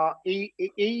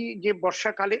 এই যে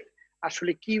বর্ষাকালে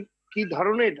আসলে কি কি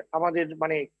ধরনের আমাদের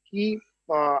মানে কি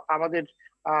আমাদের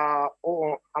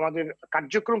আমাদের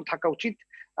কার্যক্রম থাকা উচিত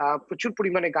প্রচুর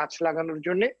পরিমাণে গাছ লাগানোর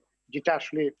জন্য, যেটা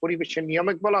আসলে পরিবেশের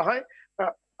নিয়ামক বলা হয়,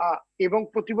 এবং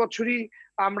প্রতি বছরই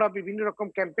আমরা বিভিন্ন রকম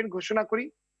ক্যাম্পেইন ঘোষণা করি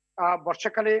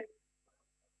বর্ষাকালে,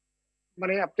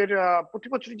 মানে আপনার প্রতি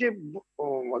বছর যে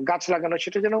গাছ লাগানো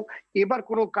সেটা যেন এবার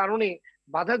কোনো কারণে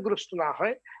বাধাগ্রস্ত না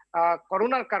হয়।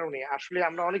 করোনার কারণে আসলে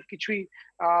আমরা অনেক কিছুই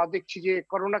দেখছি যে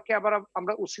করোনাকে আবার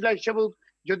আমরা উসিলা হিসেবে,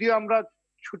 যদিও আমরা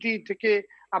ছুটি থেকে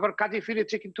আবার কাজে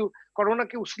ফিরেছে, কিন্তু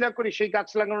করোনাকে উসিলা করে সেই গাছ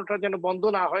লাগানোটা যেন বন্ধ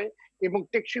না হয় এবং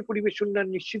টেকসই পরিবেশ উন্নয়ন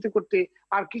নিশ্চিত করতে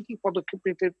আর কি কি পদক্ষেপ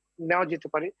নেওয়া যেতে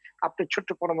পারে, আপনার ছোট্ট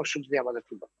পরামর্শ যদি আমাদের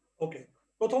দিবেন। ওকে,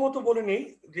 প্রথমত বলে নেই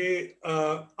যে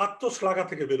আত্মশ্লাঘা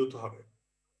থেকে বেরোতে হবে।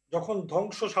 যখন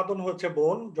ধ্বংস সাধন হচ্ছে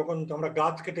বন, যখন আমরা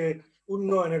গাছ কেটে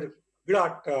উন্নয়নের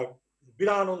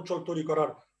বিরাট অঞ্চল তৈরি করার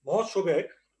মহোৎসবে,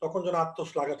 তখন যেন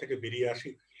আত্মশ্লাঘা থেকে বেরিয়ে আসি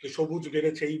যে সবুজ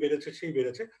বেড়েছে, এই বেড়েছে, সেই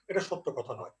বেড়েছে, এটা সত্য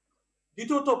কথা নয়।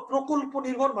 দ্বিতীয়ত প্রকল্প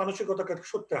নির্ভর মানসিকতাকে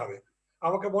সরতে হবে।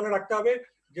 আমাকে মনে রাখতে হবে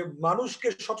যে মানুষকে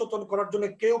সচেতন করার জন্য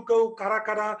কেউ কারা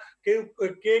কারা,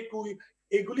 কে কুই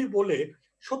এগুলি বলে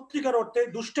সত্যিকার অর্থে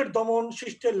দুষ্টের দমন,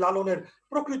 শিষ্টের লালনের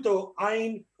প্রকৃত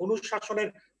আইন অনুশাসনের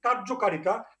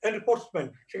কার্যকারিতা, এনফোর্সমেন্ট,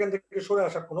 সেখান থেকে সরে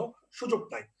আসার কোনো সুযোগ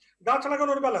নাই। গাছ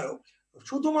লাগানোর বেলায়ও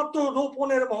শুধুমাত্র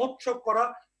রোপণের মহোৎসব করা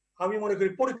আমি মনে করি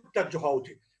পরিত্যাজ্য হওয়া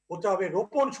উচিত। হতে হবে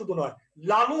রোপণ শুধু নয়,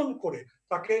 লালন করে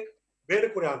তাকে বের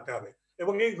করে আনতে হবে।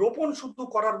 এবং এই রোপণ শুধু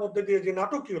করার মধ্যে দিয়ে যে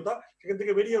নাটকীয়তা, সেখান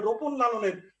থেকে বেরিয়ে রোপণ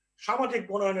লালনের সামাজিক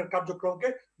বনায়নের কার্যক্রমকে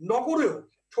নগরেও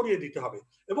ছড়িয়ে দিতে হবে।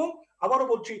 এবং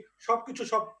আবারও বলছি, সবকিছু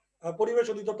সব পরিবেশ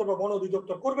অধিদপ্তর বা বন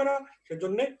অধিদপ্তর করবে না,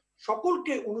 সেজন্য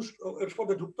সকলকে এর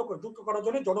সাথে যুক্ত করার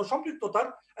জন্য জনসম্পৃক্ততার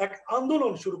এক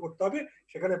আন্দোলন শুরু করতে হবে।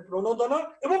 সেখানে প্রণোদনা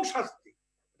এবং শাস্তি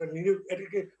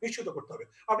এটাকে নিশ্চিত করতে হবে।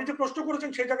 আপনি যে প্রশ্ন করেছেন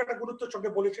সেই জায়গাটা গুরুত্বের সঙ্গে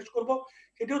বলে শেষ করব,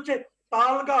 সেটি হচ্ছে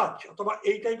তাল গাছ অথবা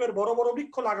এই টাইপের বড় বড়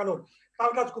বৃক্ষ লাগানোর।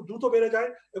 তাল গাছ খুব দ্রুত বেড়ে যায়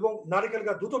এবং নারিকেল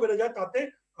গাছ দ্রুত বেড়ে যায়, তাতে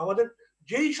আমাদের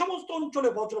যেই সমস্ত অঞ্চলে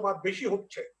বজ্রপাত বেশি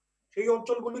হচ্ছে সেই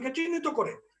অঞ্চলগুলিকে চিহ্নিত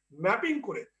করে ম্যাপিং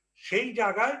করে সেই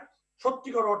জায়গায়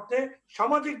সত্যিকার অর্থে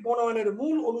সামাজিক বনায়নের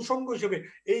মূল অনুষঙ্গ হিসেবে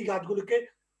এই গাছগুলিকে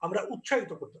আমরা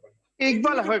উৎসাহিত করতে পারি।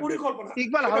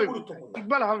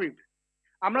 ইকবাল হাবিব,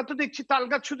 আমরা তো দেখছি তাল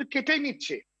গাছ শুধু কেটেই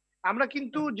নিচ্ছে। আমরা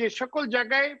কিন্তু যে সকল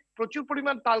জায়গায় প্রচুর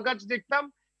পরিমাণ তাল গাছ দেখতাম,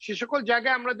 সে সকল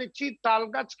জায়গায় আমরা দেখছি তাল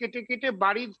গাছ কেটে কেটে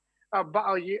বাড়ির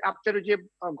আপনার যে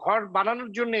ঘর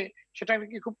বানানোর জন্য সেটা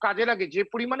কি খুব কাজে লাগে, যে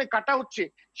পরিমাণে কাটা হচ্ছে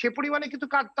সে পরিমাণে কিন্তু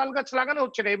তাল গাছ লাগানো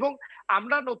হচ্ছে না। এবং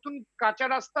আমরা নতুন কাঁচা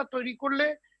রাস্তা তৈরি করলে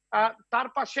তার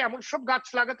পাশে এমন সব গাছ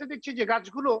লাগাতে দেখছি যে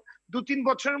গাছগুলো 2-3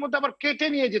 বছরের মধ্যে আবার কেটে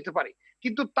নিয়ে যেতে পারে,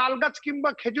 কিন্তু তাল গাছ কিংবা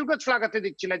খেজুর গাছ লাগাতে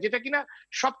দেখছি না, যেটা কিনা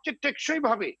সবচেয়ে টেকসই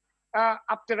ভাবে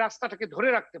আপনার রাস্তাটাকে ধরে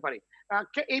রাখতে পারে।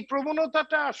 এই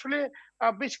প্রবণতাটা আসলে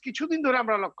বেশ কিছুদিন ধরে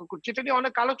আমরা লক্ষ্য করছি, এটা নিয়ে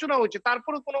অনেক আলোচনা হয়েছে,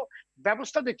 তারপরে কোনো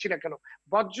ব্যবস্থা দেখছি না কেন।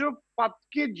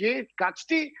 বজ্রপাতকে যে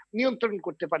গাছটি নিয়ন্ত্রণ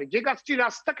করতে পারে, যে গাছটি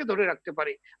রাস্তাকে ধরে রাখতে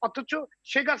পারে, অথচ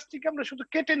সে গাছটিকে আমরা শুধু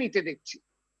কেটে নিতে দেখছি।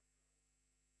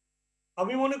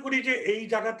 আমি মনে করি যে এই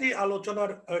জায়গাতেই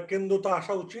আলোচনার কেন্দ্রটা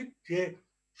আসা উচিত, যে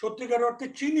সত্যিকার অর্থে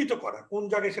চিহ্নিত করা কোন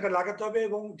জায়গায় সেটা লাগাতে হবে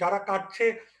এবং যারা কাটছে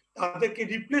তাদেরকে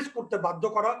রিপ্লেস করতে বাধ্য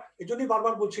করা। এই জন্যই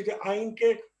বারবার বলছি যে আইনকে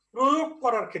প্রয়োগ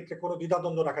করার ক্ষেত্রে কোনো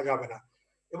দ্বিধাদ্বন্দ্ব রাখা যাবে না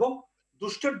এবং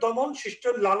দুষ্টের দমন,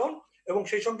 শিষ্টের লালন এবং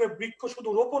সেই সঙ্গে বৃক্ষ শুধু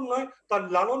রোপণ নয় তার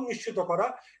লালন নিশ্চিত করা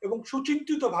এবং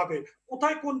সুচিন্তিত ভাবে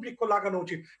কোথায় কোন বৃক্ষ লাগানো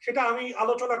উচিত সেটা আমি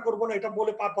আলোচনা করব না, এটা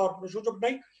বলে পাওয়ার কোনো সুযোগ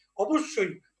নাই।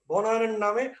 অবশ্যই বনায়নের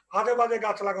নামে আজে বাজে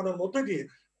গাছ লাগানোর মধ্যে দিয়ে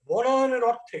বনায়নের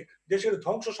অর্থে দেশের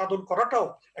ধ্বংস সাধন করাটাও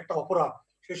একটা অপরাধ।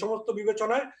 সেই সমস্ত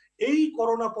বিবেচনায় এই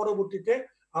করোনা পরবর্তীতে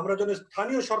আমরা যেন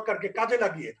স্থানীয় সরকারকে কাজে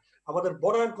লাগিয়ে আমাদের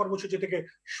বনায়ন কর্মসূচি থেকে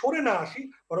সরে না আসি,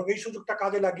 বরং এই সুযোগটা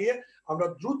কাজে লাগিয়ে আমরা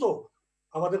দ্রুত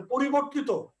আমাদের পরিবর্তিত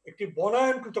একটি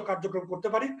বনায়নকৃত কার্যক্রম করতে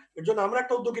পারি। এর জন্য আমরা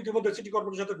একটা উদ্যোগ ইতিমধ্যে সিটি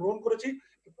কর্পোরেশনের সাথে গ্রহণ করেছি।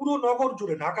 পুরো নগর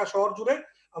জুড়ে, ঢাকা শহর জুড়ে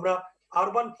আমরা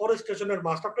আরবান ফরেস্টেশনের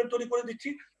মাস্টার প্ল্যান তৈরি করে দিচ্ছি।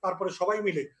 তারপরে সবাই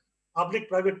মিলে পাবলিক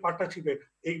প্রাইভেট পার্টনারশিপে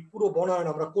এই পুরো বনায়ন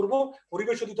আমরা করব।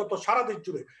 পরিবেশ অধিদপ্তর সারা দেশ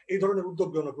জুড়ে এই ধরনের উদ্যোগ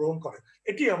যেন গ্রহণ করে,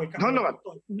 এটি আমি ধন্যবাদ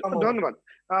ধন্যবাদ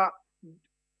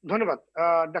ধন্যবাদ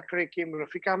ডক্টর এ.কে.এম.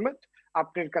 রফিক আহমেদ।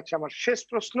 আপনার কাছে আমার শেষ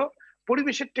প্রশ্ন,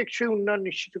 পরিবেশের টেকসই উন্নয়ন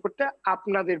নিশ্চিত করতে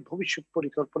আপনাদের ভবিষ্যৎ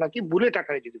পরিকল্পনা কি, বুলেট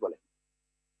আকারে যদি বলেন?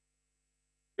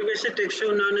 পরিবেশের টেকসই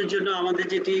উন্নয়নের জন্য আমাদের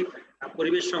যেটি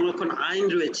পরিবেশ সংরক্ষণ আইন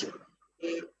রয়েছে,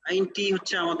 এই আইনটি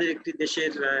হচ্ছে আমাদের একটি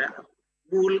দেশের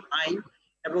মূল আইন,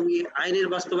 এবং এই আইনের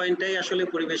বাস্তবায়নটাই আসলে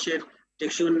পরিবেশের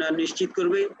টেকসই উন্নয়ন নিশ্চিত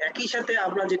করবে। একই সাথে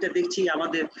আমরা যেটা দেখছি,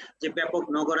 আমাদের যে ব্যাপক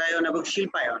নগরায়ন এবং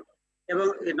শিল্পায়ন, এবং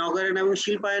নগরায়ন এবং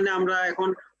শিল্পায়নে আমরা এখন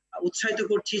উৎসাহিত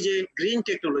করছি যে গ্রিন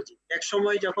টেকনোলজি। এক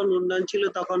সময় যখন উন্নয়ন ছিল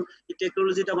তখন এই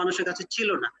টেকনোলজিটা মানুষের কাছে ছিল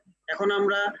না। এখন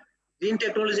আমরা গ্রিন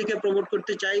টেকনোলজিকে প্রমোট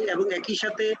করতে চাই, এবং একই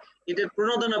সাথে এটার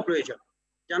প্রণোদনা প্রয়োজন,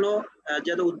 যেন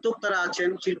যারা উদ্যোক্তারা আছেন,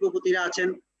 শিল্পপতিরা আছেন,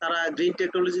 তারা গ্রিন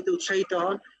টেকনোলজিতে উৎসাহিত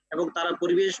হন এবং তারা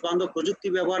পরিবেশ বান্ধব প্রযুক্তি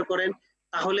ব্যবহার করেন।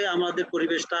 তাহলে আমাদের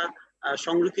পরিবেশটা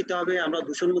সংরক্ষিত হবে, আমরা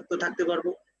দূষণমুক্ত থাকতে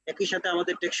পারবো। একই সাথে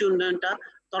আমাদের টেকসই উন্নয়নটা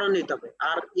ত্বরান্বিত হবে।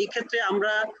 আর এই ক্ষেত্রে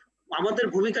আমরা, আমাদের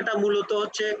ভূমিকাটা মূলত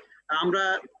হচ্ছে আমরা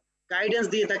গাইডেন্স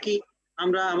দিয়ে থাকি,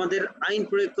 আমরা আমাদের আইন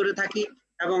প্রয়োগ করে থাকি,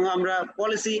 এবং আমরা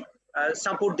পলিসি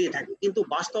সাপোর্ট দিয়ে থাকি, কিন্তু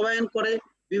বাস্তবায়ন করে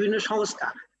বিভিন্ন সংস্থা।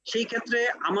 সেই ক্ষেত্রে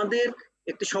আমাদের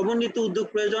একটি সমন্বিত উদ্যোগ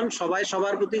প্রয়োজন। সবাই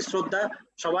সবার প্রতি শ্রদ্ধা,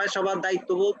 সবাই সবার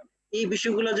দায়িত্ববোধ, এই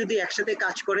বিষয়গুলো যদি একসাথে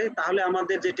কাজ করে তাহলে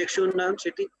আমাদের যে টেকসই উন্নয়ন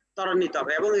সেটি ত্বরান্বিত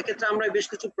হবে। এবং এক্ষেত্রে আমরা বেশ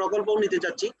কিছু প্রকল্পও নিতে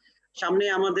যাচ্ছি। সামনে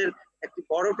আমাদের একটি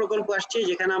বড় প্রকল্প আসছে,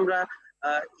 যেখানে আমরা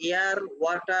এয়ার,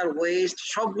 ওয়াটার, ওয়েস্ট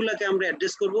সবগুলোকে আমরা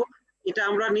অ্যাড্রেস করব। এটা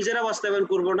আমরা নিজেরা বাস্তবায়ন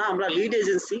করব না, আমরা লিড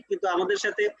এজেন্সি, কিন্তু আমাদের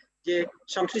সাথে যে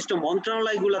সংশ্লিষ্ট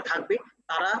মন্ত্রণালয়গুলো থাকবে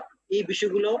তারা এই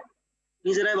বিষয়গুলো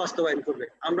নিজেরাই বাস্তবায়ন করবে।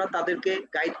 আমরা তাদেরকে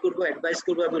গাইড করব, অ্যাডভাইস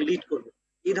করব এবং লিড করব।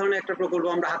 এই ধরনের একটা প্রকল্প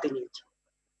আমরা হাতে নিয়েছি।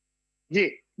 জি,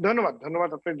 ধন্যবাদ ধন্যবাদ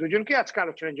আপনাদের দুজনকে আজকে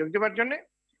আলোচনায় যোগ দেওয়ার জন্য।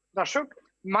 দর্শক,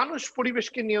 মানুষ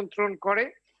পরিবেশকে নিয়ন্ত্রণ করে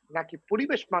নাকি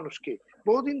পরিবেশ মানুষকে?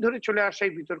 বহুদিন ধরে চলে আসা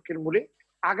এই বিতর্কের মূলে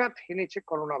আঘাত হেনেছে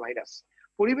করোনা ভাইরাস।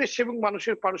 পরিবেশ এবং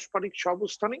মানুষের পারস্পরিক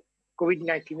সহাবস্থানে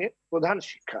কোভিড-19 প্রধান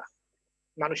শিক্ষা।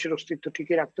 মানুষের অস্তিত্ব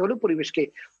টিকিয়ে রাখতে হলে পরিবেশকে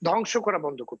ধ্বংস করা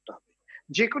বন্ধ করতে হবে।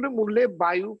 যে কোনো মূল্যে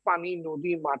বায়ু, পানি,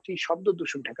 নদী, মাটি, শব্দ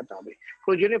দূষণ ঠেকাতে হবে।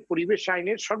 প্রয়োজনে পরিবেশ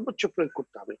আইনের সর্বোচ্চ প্রয়োগ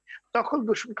করতে হবে। দখল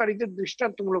দূষণকারীদের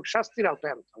দৃষ্টান্তমূলক শাস্তির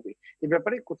আওতায় আনতে হবে। এ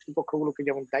ব্যাপারে কর্তৃপক্ষগুলোকে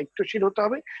যেমন দায়িত্বশীল হতে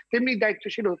হবে, তেমনি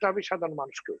দায়িত্বশীল হতে হবে সাধারণ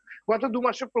মানুষকেও। গত 2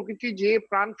 মাসে প্রকৃতি যে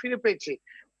প্রাণ ফিরে পেয়েছে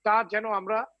তা যেন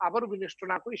আমরা আবারও বিনষ্ট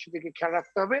না করি, সেদিকে খেয়াল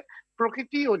রাখতে হবে।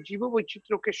 প্রকৃতি ও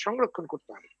জীববৈচিত্র্যকে সংরক্ষণ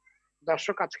করতে হবে।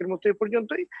 দর্শক, আজকের মতো এই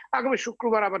পর্যন্তই। আগামী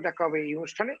শুক্রবার আবার দেখা হবে এই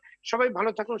অনুষ্ঠানে। সবাই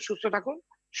ভালো থাকুন, সুস্থ থাকুন।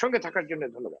 সঙ্গে থাকার জন্য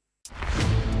ধন্যবাদ।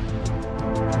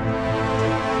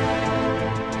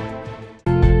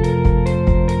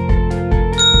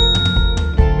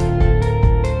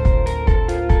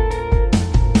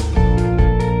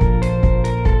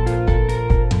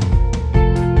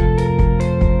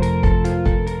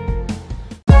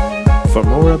 For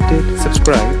more updates,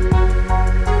 subscribe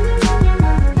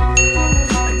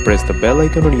and press the bell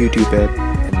icon on YouTube app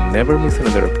and never miss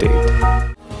another update.